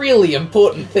 was a really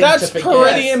important thing That's to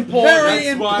forget. pretty important. Very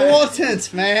That's why-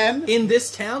 important, man! In this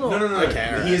town? Or? No. Okay,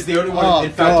 alright. He is the only one. Oh,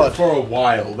 in God. fact, for a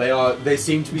while, they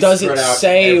seem to be Does spread it out.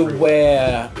 say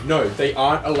everywhere. where? No, they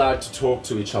aren't allowed to talk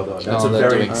to each other. That's Oh, a they're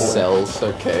very doing important. cells.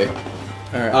 Okay.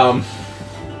 Alright.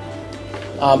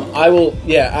 I will.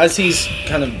 Yeah, as he's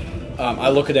kind of. I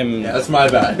look at him. Yeah, that's my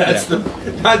bad. That's Yeah.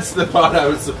 that's the part I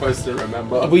was supposed to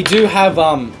remember. We do have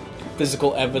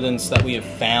physical evidence that we have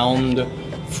found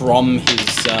from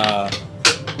his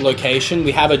location.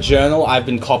 We have a journal. I've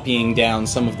been copying down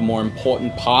some of the more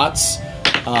important parts.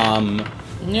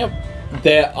 Yep.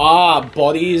 There are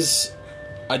bodies.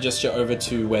 I gesture over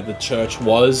to where the church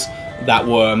was that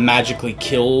were magically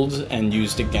killed and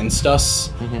used against us.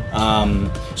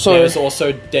 So- there's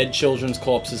also dead children's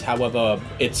corpses. However,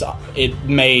 it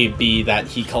may be that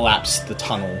he collapsed the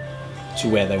tunnel to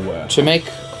where they were. To make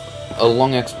a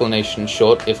long explanation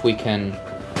short, if we can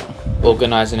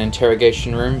organize an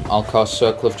interrogation room, I'll cast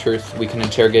Circle of Truth. We can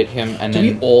interrogate him, and Do we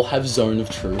then all have Zone of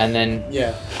Truth?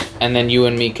 Yeah. and then you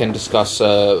and me can discuss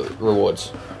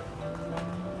rewards.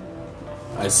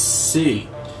 I see.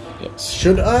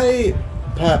 Should I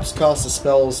perhaps cast the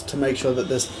spells to make sure that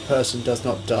this person does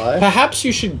not die? Perhaps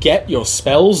you should get your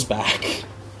spells back.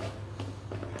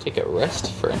 Take a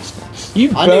rest, for instance.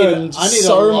 You I burned need a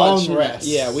so long much rest.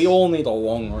 Yeah, we all need a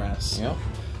long rest. Yep.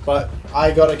 But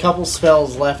I got a couple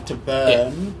spells left to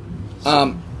burn.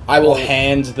 I will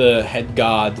hand the head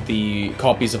guard the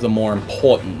copies of the more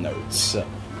important notes.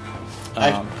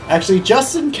 Actually,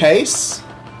 just in case,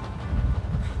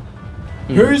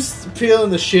 who's feeling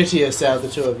the shittiest out of the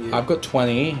two of you? I've got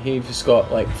 20. He's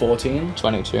got like 14.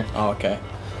 22. Oh, okay.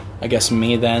 I guess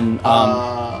me then.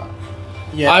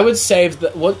 Yeah, I would save the.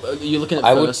 What are you looking at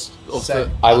I would first?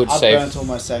 I would I've save. burnt all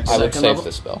my sex. I would Second save level?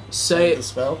 the spell. Say the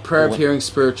spell. prayer of hearing,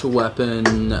 spiritual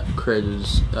weapon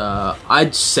creators.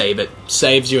 I'd save it.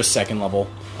 Saves you a second level.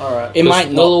 All right. It might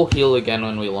not. We'll heal again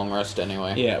when we long rest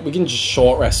anyway. Yeah, we can just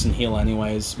short rest and heal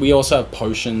anyways. We also have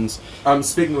potions.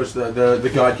 Speaking of which,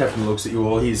 the guard captain looks at you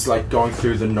all. He's like going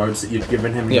through the notes that you've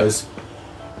given him. He Yeah. goes,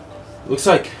 "Looks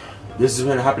like this has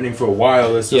been happening for a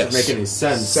while. This doesn't Yes. make any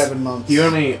sense. 7 months. He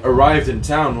only arrived in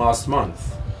town last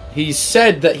month. He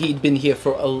said that he'd been here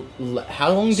for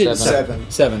how long did 7.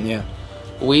 7, yeah.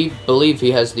 We believe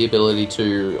he has the ability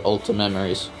to alter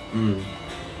memories.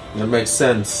 That makes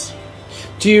sense.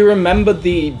 Do you remember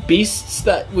the beasts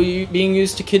that were being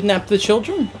used to kidnap the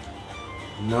children?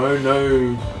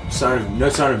 No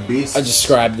sign of beast. I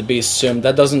described the beasts to him.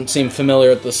 That doesn't seem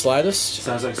familiar at the slightest.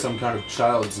 Sounds like some kind of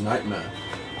child's nightmare.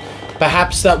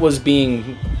 Perhaps that was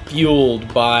being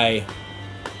fueled by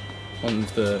one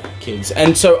of the kids.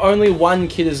 And so only one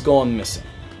kid has gone missing.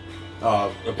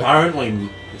 Apparently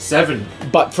 7.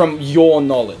 But from your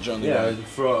knowledge, only Yeah,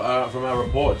 one. from our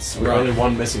reports, we're Right. only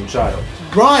one missing child.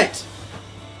 Right.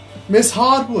 Miss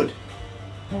Hardwood.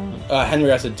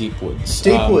 Henrietta Deepwoods.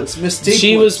 Deepwoods. Miss Deepwoods.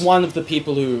 She was one of the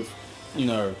people who,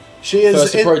 She is.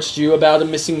 first approached you about a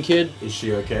missing kid. Is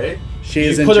she okay? She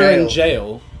is You in put jail. her in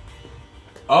jail.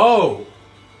 Oh,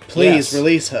 Please Yes.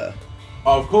 release her.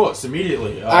 of course,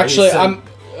 immediately. Actually, he said- I'm.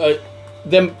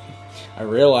 Them. I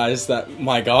realized that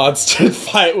my guards did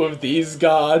fight with these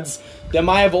guards. There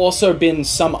might have also been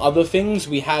some other things.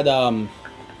 We had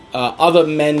other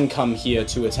men come here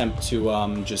to attempt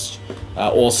to just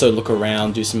also look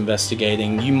around, do some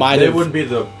investigating. You might They have wouldn't be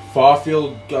the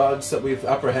Farfield guards that we've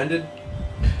apprehended.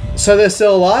 So they're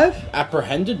still alive?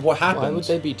 apprehended. What happened? Why would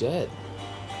they be dead?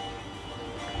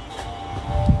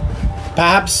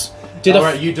 Perhaps did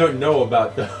Alright, you don't know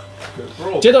about the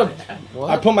brawl. What?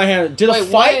 I put my hand. Did a Wait,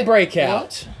 fight why- break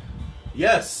out?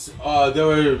 Yes, there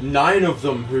were 9 of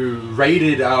them who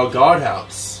raided our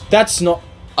guardhouse. That's not.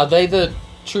 Are they the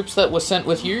troops that were sent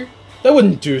with you? They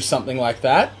wouldn't do something like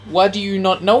that. Why do you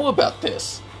not know about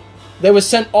this? They were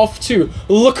sent off to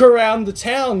look around the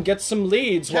town, get some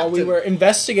leads while we Captain, were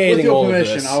investigating With your all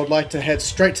permission, of this. I would like to head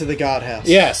straight to the guardhouse.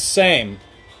 Yes, same.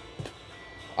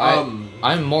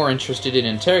 I'm more interested in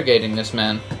interrogating this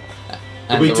man.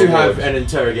 We the do have reward. an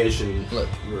interrogation Look,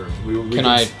 room. We Can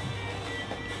I?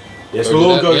 Yes, Go we'll to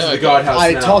all that? go Yeah, to the okay. guardhouse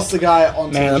I now. toss the guy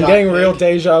onto Man, the I'm giant getting real pig.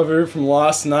 deja vu from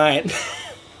last night.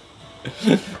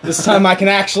 This time I can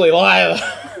actually lie.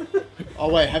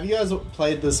 Oh wait, have you guys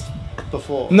played this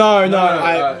before? No, No,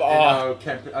 I... in our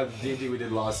camp, D&D we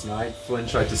did last night, Flynn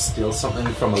tried to steal something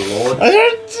from a lord, and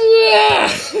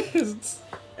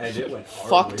it went horribly.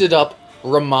 fucked it up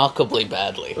remarkably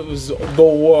badly. It was the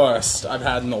worst I've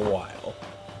had in a while.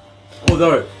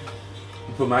 Although,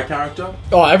 for my character,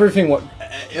 Oh, everything went...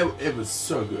 it was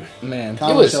so good. Man.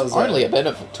 Can't It was tell us only that. a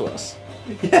benefit to us.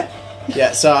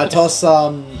 Yeah, so I toss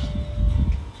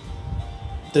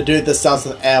the dude that starts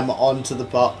with M onto the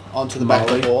back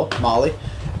of the wall, Marley,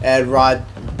 and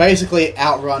basically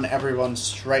outrun everyone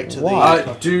straight to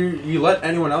the... Do you let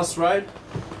anyone else ride?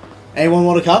 Anyone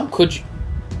want to come? Could you?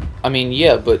 I mean,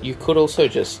 yeah, but you could also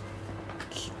just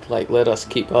like let us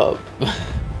keep up.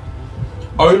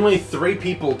 Only 3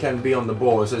 people can be on the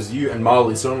board. It says you and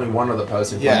Marley, so only one other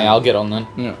person. Yeah. Okay, I'll get on then.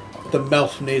 Yeah. The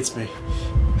MILF needs me.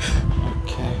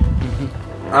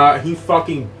 Okay. He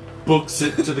fucking books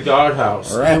it to the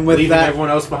guardhouse, Alright. And with leaving that, everyone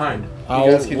else behind.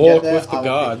 I'll guys can walk get there, with the I will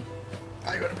guard.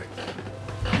 I gotta pick.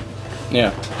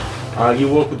 Yeah. You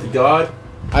walk with the guard.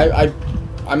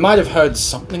 I might have heard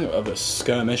something of a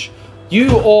skirmish.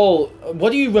 You all...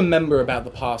 What do you remember about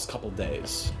the past couple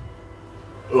days?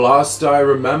 Last I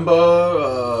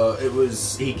remember, it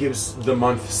was he gives the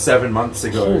month 7 months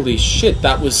ago. Holy shit,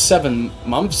 that was 7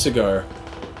 months ago.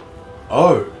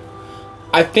 Oh,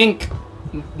 I think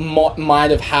what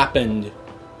might have happened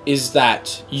is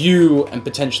that you and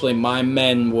potentially my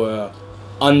men were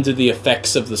under the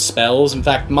effects of the spells. In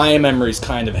fact, my memory's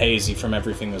kind of hazy from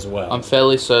everything as well. I'm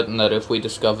fairly certain that if we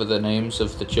discover the names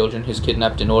of the children who's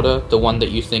kidnapped in order, the one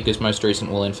that you think is most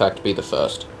recent will in fact be the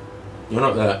first. you're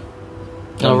not there.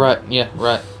 Oh, right. Yeah,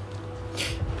 right.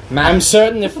 I'm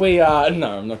certain if we, no,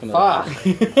 I'm not gonna... Fuck.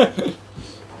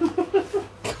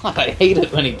 God, I hate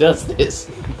it when he does this.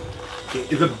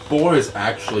 The boar is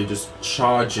actually just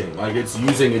charging, like it's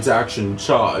using its action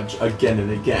charge again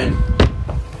and again.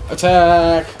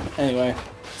 Attack! Anyway.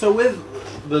 So with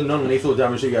the non-lethal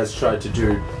damage you guys tried to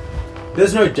do,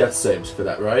 there's no death saves for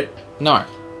that, right? No,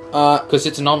 because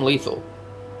it's non-lethal.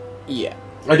 Yeah.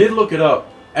 I did look it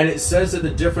up, and it says that the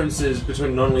differences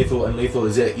between non-lethal and lethal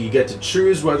is it. You get to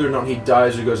choose whether or not he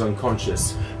dies or goes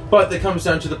unconscious. But that comes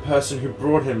down to the person who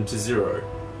brought him to 0.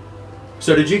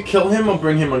 So did you kill him or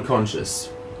bring him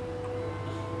unconscious?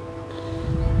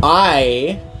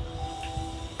 I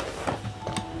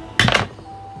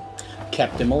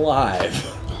kept him alive.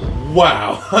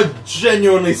 Wow, I'm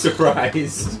genuinely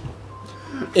surprised.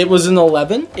 It was an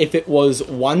 11. If it was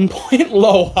 1 point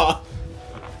lower,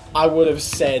 I would have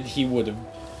said he would have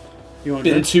You want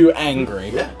been too angry.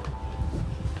 Yeah.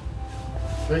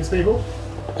 Thanks, people.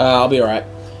 I'll be alright.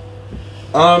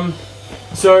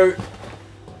 So,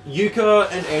 Yuka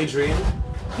and Adrian,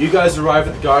 you guys arrive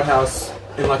at the guardhouse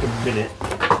in like a minute.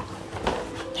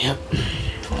 Yep.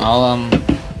 I'll,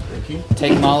 Thank you.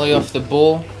 take Molly off the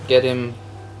bull, get him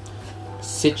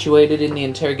situated in the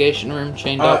interrogation room,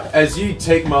 chained up. As you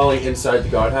take Molly inside the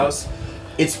guardhouse,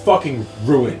 it's fucking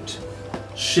ruined.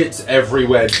 Shit's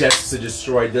everywhere, desks are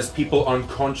destroyed, there's people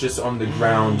unconscious on the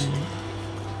ground.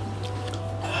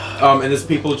 And there's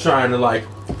people trying to, like,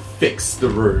 fix the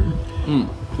room.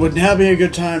 Would now be a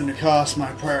good time to cast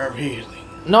my prayer of healing.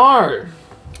 No!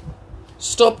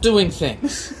 Stop doing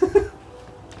things.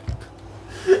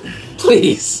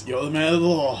 Please. You're the man of the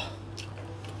law.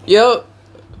 Yo.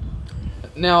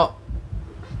 Now,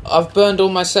 I've burned all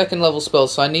my 2nd level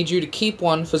spells, so I need you to keep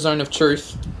one for Zone of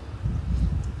Truth.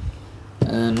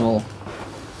 And we'll...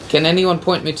 Can anyone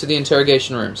point me to the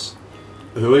interrogation rooms?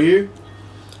 Who are you?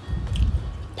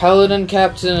 Paladin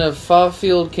Captain of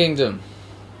Farfield Kingdom.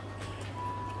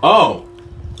 Oh!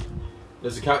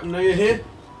 Does the captain know you're here?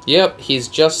 Yep, he's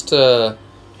just He a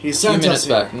few sent minutes us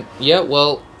here. back. Yeah,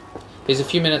 well, he's a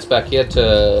few minutes back. He had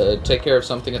to take care of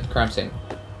something at the crime scene.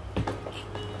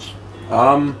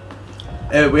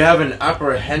 We have an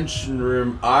apprehension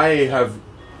room.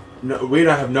 We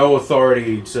don't have no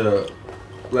authority to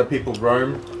let people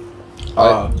roam.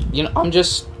 I'm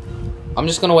just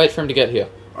gonna wait for him to get here.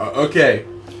 Okay.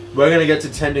 We're gonna get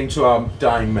to tending to our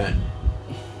dying men.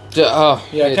 Yeah,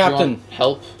 do you Captain. want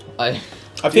help? I you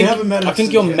think have a medicine I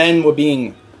think your kit? men were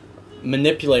being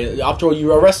manipulated. After all,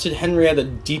 you arrested Henrietta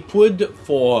Deepwood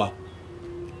for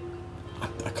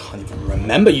I can't even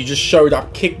remember. You just showed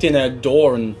up, kicked in her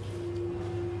door, and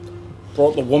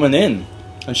brought the woman in.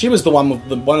 And she was the one with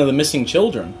one of the missing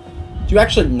children. Do you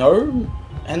actually know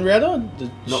Henrietta?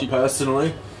 Not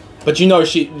personally. But you know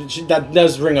she that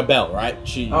does ring a bell, right?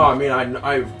 I mean,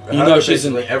 I've heard know of she's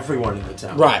basically everyone in the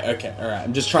town. Right, okay, alright.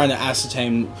 I'm just trying to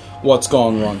ascertain what's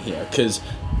going on here, because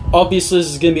obviously this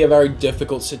is going to be a very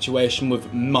difficult situation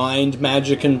with mind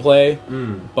magic in play,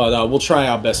 but we'll try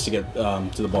our best to get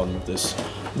to the bottom of this.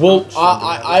 Well,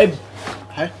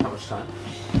 Hey? How much time?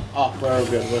 Oh, we're all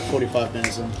good. We're 45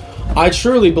 minutes in. I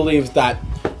truly believe that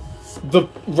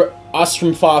us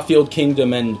from Farfield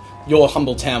Kingdom and your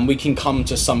humble town, we can come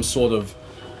to some sort of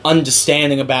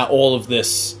understanding about all of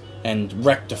this and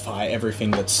rectify everything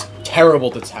that's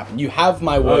terrible that's happened. You have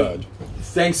my word.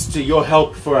 Thanks to your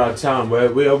help for our town,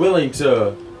 we are willing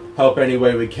to help any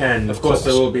way we can. Of course,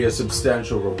 there will be a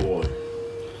substantial reward.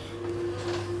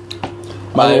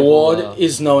 My I reward will,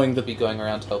 is knowing that... Be going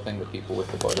around helping the people with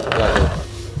the body,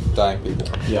 dying people.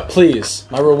 Yeah. Please,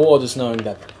 my reward is knowing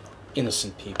that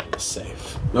innocent people are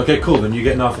safe. Okay, cool. Then you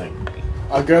get nothing.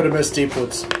 I'll go to Miss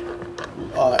Deepwood's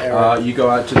area. You go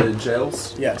out to the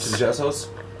jails? Yes. To the jail's house?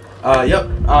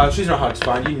 Yep. She's not hard to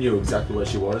find. You knew exactly where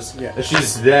she was. Yeah.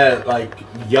 She's there, like,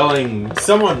 yelling,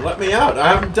 "Someone, let me out! I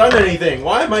haven't done anything!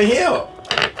 Why am I here?"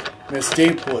 Miss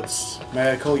Deepwoods,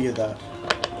 may I call you that?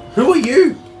 Who are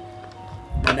you?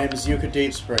 My name is Yuka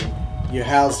Deepspring. You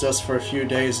housed us for a few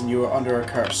days and you were under a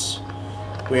curse.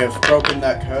 We have broken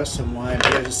that curse and I am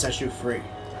here to set you free.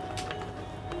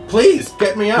 Please,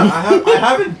 get me out. I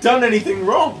haven't done anything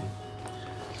wrong.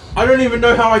 I don't even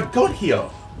know how I got here.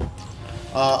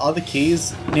 Are the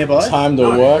keys nearby? Time to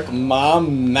No. work my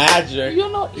magic. You're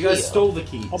not You guys stole the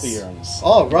keys. I'll be your honest.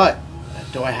 Oh, right.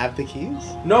 Do I have the keys?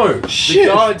 No, Shit.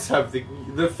 the guards have the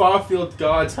Farfield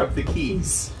guards have the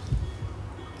keys.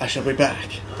 I shall be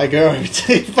back. I go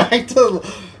back to...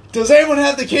 Does anyone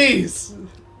have the keys?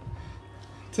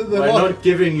 To the We're what? not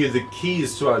giving you the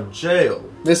keys to our jail.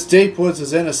 Miss Deepwoods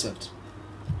is innocent.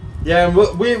 Yeah, and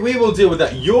we will deal with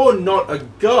that. You're not a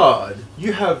guard.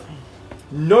 You have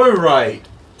no right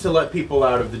to let people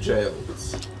out of the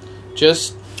jails.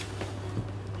 Just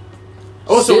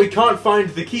Also, Sit. we can't find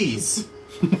the keys.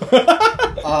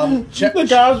 Check The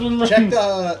guards been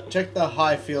check the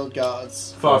Highfield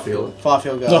guards. Farfield.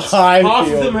 Farfield The guards. high Half of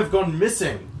field. them have gone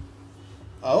missing.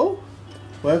 Oh?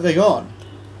 Where have they gone?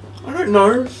 I don't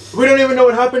know. We don't even know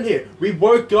what happened here. We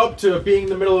woke up to being in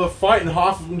the middle of a fight and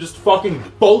half of them just fucking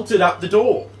bolted out the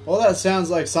door. Well, that sounds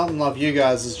like something of you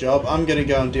guys' job. I'm gonna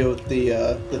go and deal with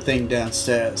the thing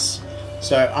downstairs.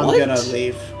 So I'm What? gonna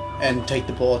leave and take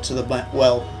the ball to the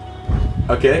well.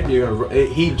 Okay,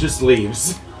 he just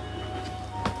leaves.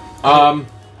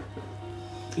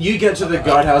 You get to the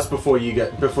guardhouse before he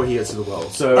gets to the well.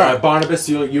 So Alright. Barnabas,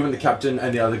 you and the captain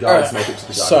and the other guards make it to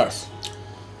the guardhouse.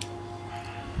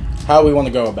 How do we want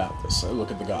to go about this? I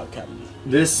look at the guard captain.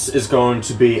 This is going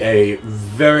to be a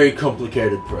very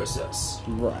complicated process.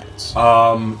 Right.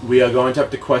 We are going to have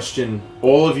to question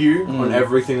all of you on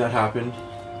everything that happened.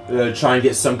 Try and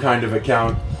get some kind of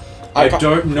account. I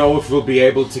don't know if we'll be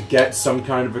able to get some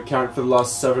kind of account for the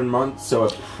last 7 months, so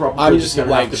it probably I'm just gonna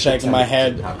like have to shaking pretend my it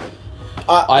head. didn't happen.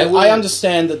 I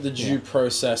understand that the due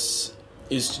process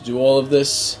is to do all of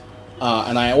this,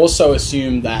 and I also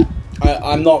assume that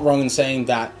I'm not wrong in saying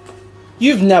that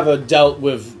you've never dealt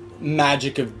with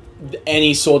magic of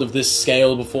any sort of this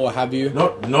scale before, have you?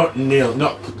 Not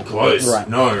close. Right.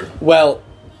 No. Well,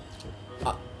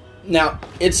 now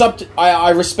it's up to.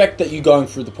 I respect that you going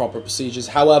through the proper procedures.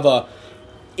 However,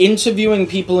 interviewing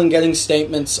people and getting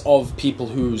statements of people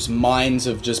whose minds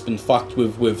have just been fucked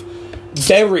with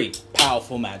very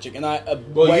powerful magic, and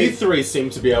Well, you three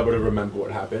seem to be able to remember what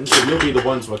happened, so you'll be the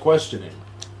ones we're questioning.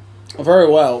 very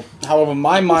well. However,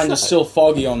 my mind is still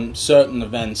foggy on certain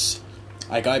events.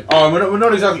 Like We're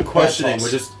not exactly questioning.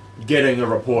 false. We're just getting a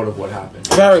report of what happened.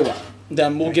 very well.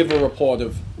 Then we'll give a report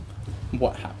of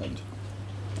what happened.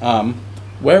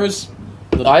 Where is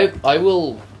the... I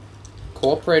will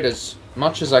cooperate as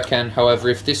much as I can. However,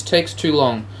 if this takes too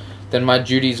long, then my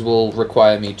duties will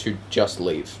require me to just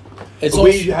leave. It's We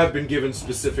also, have been given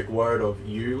specific word of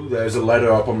you. There's a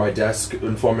letter up on my desk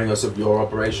informing us of your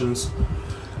operations.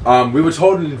 We were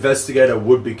told an investigator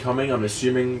would be coming. I'm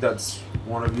assuming that's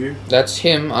one of you. That's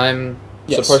him. I'm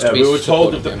Yes. supposed to be. We were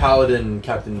told of supporting the him. paladin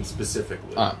captain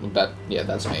specifically.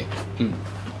 That's me.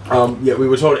 We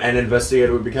were told an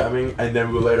investigator would be coming, and then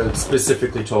we were later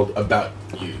specifically told about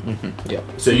you. Yeah.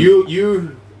 So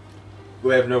you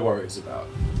we have no worries about.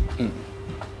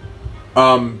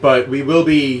 But we will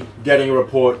be getting a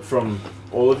report from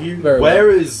all of you. Very Where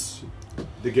is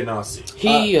the Ganassi?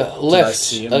 He did I left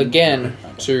see him? again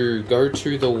Okay. to go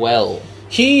to the well.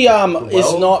 He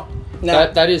is not now.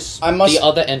 That is I must- the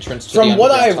other entrance to From the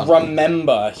what I underground tunnel.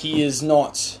 remember, he is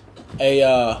not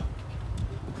a.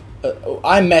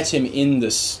 I met him in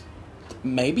this.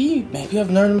 Maybe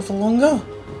I've known him for longer.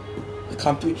 I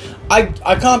can't be.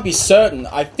 I can't be certain.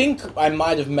 I think I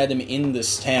might have met him in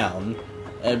this town.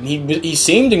 He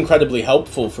seemed incredibly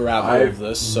helpful throughout all of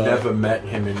this. So. Never met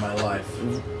him in my life.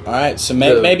 All right, so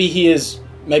maybe he is.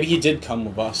 Maybe he did come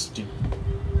with us.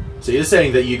 So you're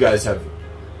saying that you guys have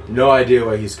no idea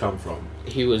where he's come from?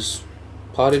 He was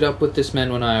partied up with this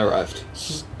man when I arrived.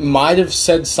 He might have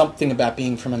said something about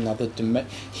being from another dimension.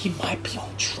 He might be on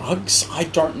drugs. I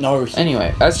don't know.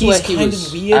 Anyway, as to He's where he kind was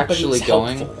of weird, but actually he's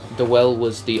going, helpful. the well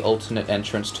was the alternate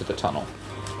entrance to the tunnel.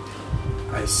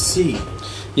 I see.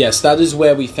 Yes, that is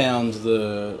where we found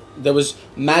there was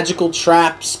magical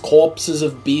traps, corpses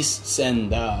of beasts,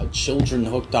 and children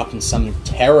hooked up in some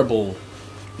terrible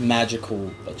magical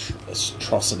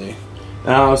atrocity.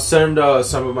 And I'll send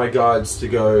some of my guards to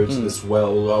go to this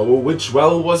well. Which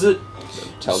well was it?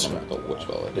 Tell them about which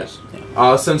well it is.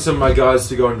 I'll send some of my guards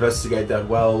to go investigate that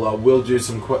well. We'll do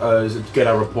some get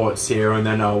our reports here, and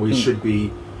then we should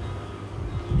be.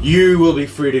 You will be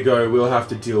free to go. We'll have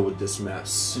to deal with this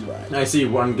mess. Right. I see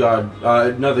one guard,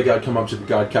 another guard come up to the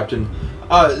guard captain.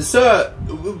 Sir,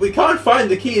 we can't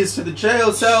find the keys to the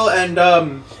jail cell,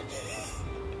 and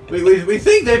we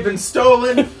think they've been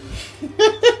stolen,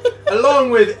 along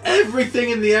with everything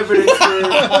in the evidence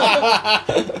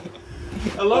room,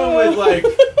 along with like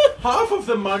half of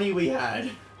the money we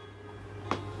had.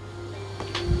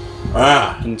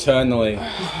 Internally.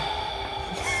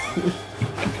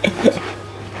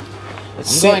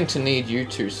 I'm going to need you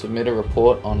to submit a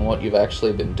report on what you've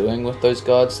actually been doing with those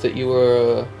guards that you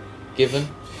were given.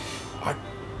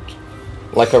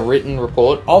 Like a written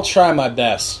report I'll try my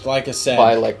best. Like I said,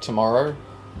 by like tomorrow.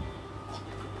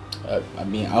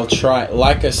 I'll try.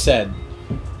 Like I said,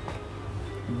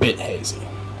 bit hazy.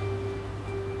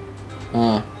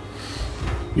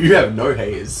 You have no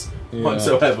haze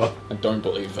whatsoever. I don't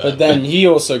believe that. But then he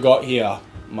also got here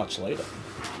much later.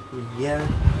 Yeah.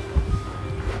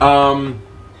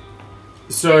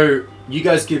 So you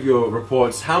guys give your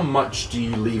reports. How much do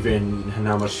you leave in, and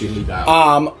how much do you leave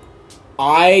out?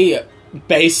 I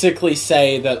basically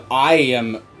say that I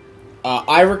am.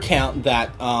 I recount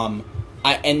that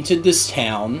I entered this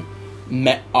town.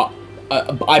 I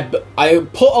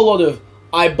put a lot of.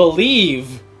 I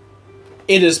believe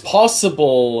it is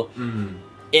possible.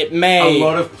 It may. A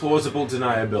lot of plausible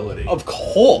deniability. Of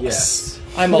course. Yes.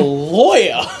 I'm a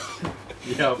lawyer.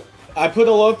 Yep. I put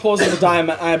a lot of plausible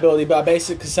deniability, but I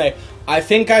basically say, I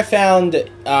think I found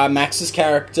Max's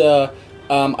character.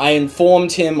 I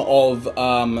informed him of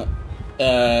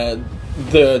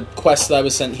the quest that I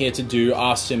was sent here to do,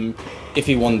 asked him if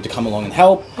he wanted to come along and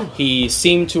help. He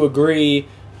seemed to agree.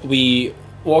 We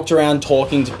walked around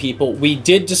talking to people.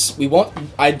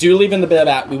 I do leave in the bit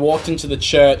about, we walked into the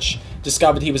church,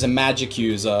 discovered he was a magic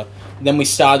user. Then we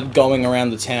started going around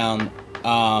the town.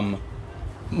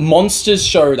 Monsters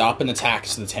showed up and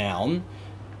attacked the town.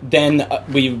 Then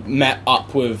we met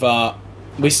up with...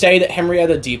 we stayed at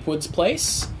Henrietta Deepwood's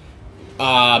place.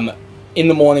 In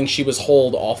the morning, she was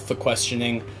hauled off for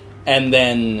questioning. And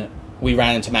then we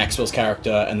ran into Maxwell's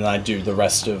character, and then I do the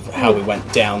rest of how we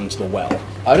went down to the well.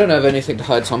 I don't have anything to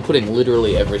hide, so I'm putting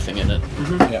literally everything in it.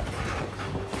 Yeah.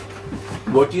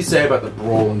 What do you say about the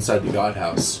brawl inside the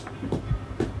guardhouse?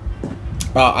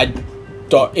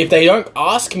 If they don't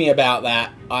ask me about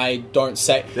that, I don't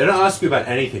say. They don't ask you about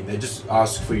anything. They just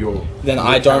ask for your. Then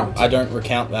I don't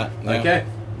recount that. Yeah. Okay.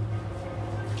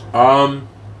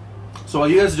 So while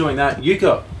you guys are doing that,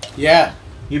 Yuka, Yeah.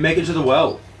 you make it to the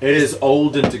well. It is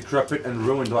old and decrepit and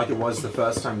ruined like it was the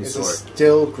first time you Is saw it it.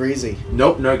 still greasy?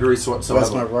 Nope, no grease Where's my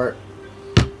whatsoever.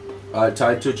 rope?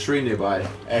 Tied to a tree nearby, hanging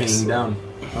Excellent. down.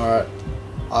 Alright.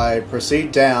 I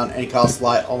proceed down and cast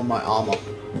light on my armor.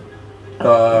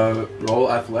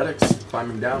 Roll athletics,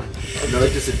 climbing down. No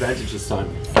disadvantage this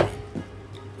time.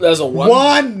 There's a one.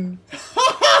 One!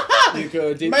 You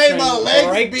go deep May train, my legs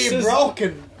breaks be his-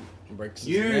 broken! breaks his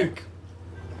You, neck.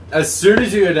 as soon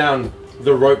as you go down,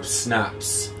 the rope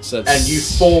snaps, So and you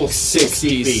fall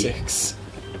 60 feet. 66.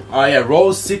 Oh yeah,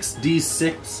 roll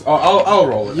 6d6. Oh, I'll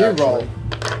roll it. You actually. roll.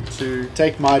 2.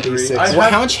 Take my Three. d6. I Well,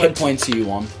 have- how much hit points are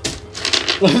you on?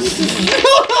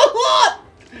 What?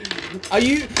 Are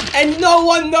you? And no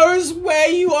one knows where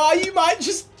you are. You might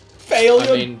just fail. I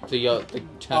your... mean, the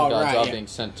town Oh, guards right, are yeah. being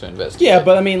sent to investigate. Yeah,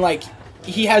 but I mean, like,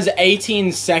 he has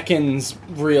 18 seconds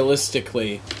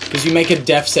realistically, because you make a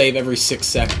death save every 6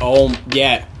 seconds. Oh,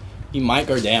 yeah, you might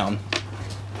go down.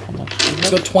 How much? He's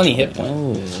got 20 hit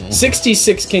points.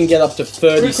 66 can get up to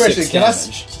 36 Quick question, can I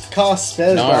damage. cast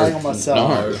Spares Dying on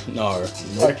myself? No.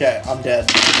 Okay, I'm dead.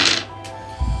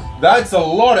 That's a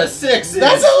lot of sixes.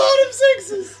 That's a lot of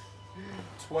sixes!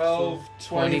 12,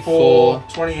 24,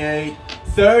 28,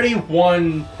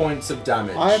 31 points of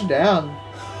damage. I'm down.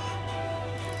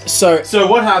 So So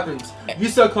what happens? You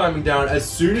start climbing down. As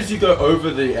soon as you go over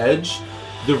the edge,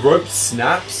 the rope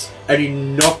snaps and you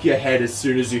knock your head as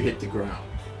soon as you hit the ground.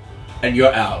 And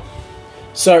you're out.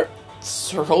 So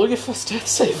roll your first death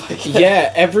save, I guess.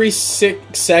 yeah, every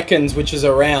 6 seconds, which is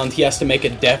around, he has to make a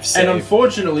death save. And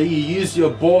unfortunately, you use your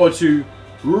boar to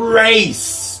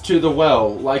race to the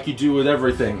well, like you do with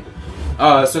everything.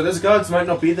 So those guards might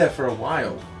not be there for a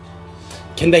while.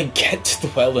 Can they get to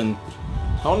the well and...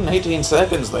 Not in 18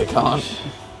 seconds, they can't.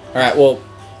 Alright, well,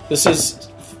 this is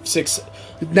 6...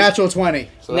 Natural 20.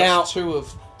 So that's Now- 2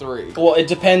 of 3. Well, it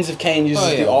depends if Kane uses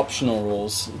Oh, yeah. the optional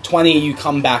rules. 20, you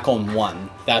come back on 1.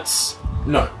 That's...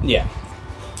 No. Yeah.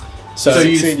 So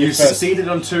succeed you your first. succeeded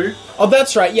on 2. Oh,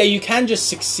 that's right. Yeah, you can just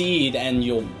succeed and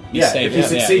you'll be Yeah, saved.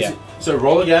 if you succeed. So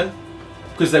roll again.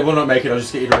 Because they will not make it, I'll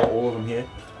just get you to roll all of them here.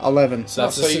 11. So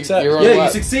that's Oh, a so success. you're on- Yeah, you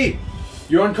what? succeed.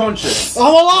 You're unconscious. I'm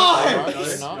alive! No, No,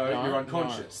 you're not. no, No, you're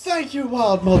unconscious. Thank you,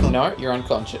 wild mother. No, you're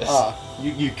unconscious.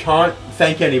 You can't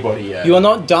thank anybody yet. You are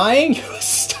not dying. You are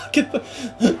stuck at the...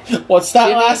 What's that,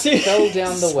 Jimmy lassie? fell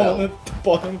down the well. At the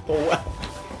bottom of the well.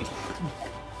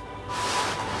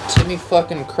 Timmy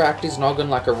fucking cracked his noggin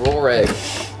like a raw egg.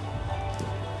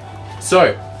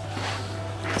 So,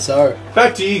 So,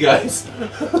 back to you guys.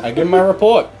 I give my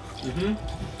report.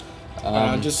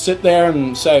 Um, Just sit there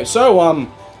and say,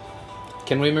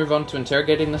 can we move on to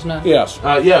interrogating this man? yes.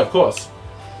 Yeah, of course.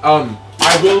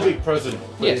 I will be present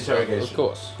for Yes, the interrogation. of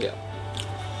course. Yeah.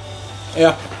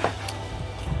 Yeah.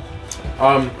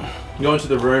 You go into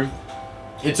the room.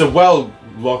 It's a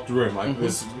well-locked room. Like, it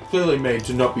was clearly made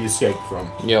to not be escaped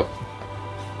from. Yep.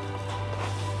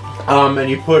 And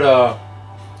you put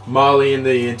Marley in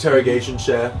the interrogation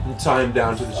chair and tie him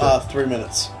down to the chair. 3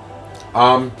 minutes.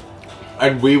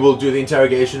 And we will do the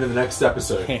interrogation in the next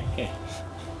episode.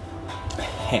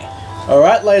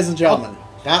 Alright, ladies and gentlemen.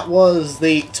 That was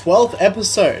the 12th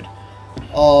episode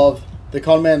of The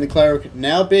Conman and the Cleric,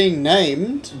 now being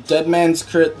named... DeadMans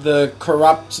Crit, the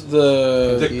corrupt,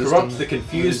 The corrupt, the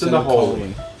confused, and the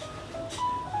holy.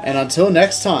 And until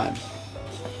next time,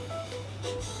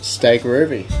 stay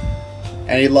groovy.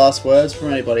 Any last words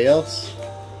from anybody else?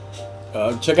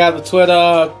 Check out the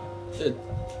Twitter.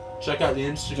 Check out the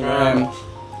Instagram.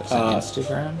 That's an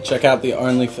Instagram. Check out the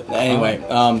Only...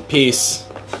 Anyway, peace.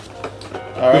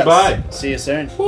 Alright, Goodbye. see you soon.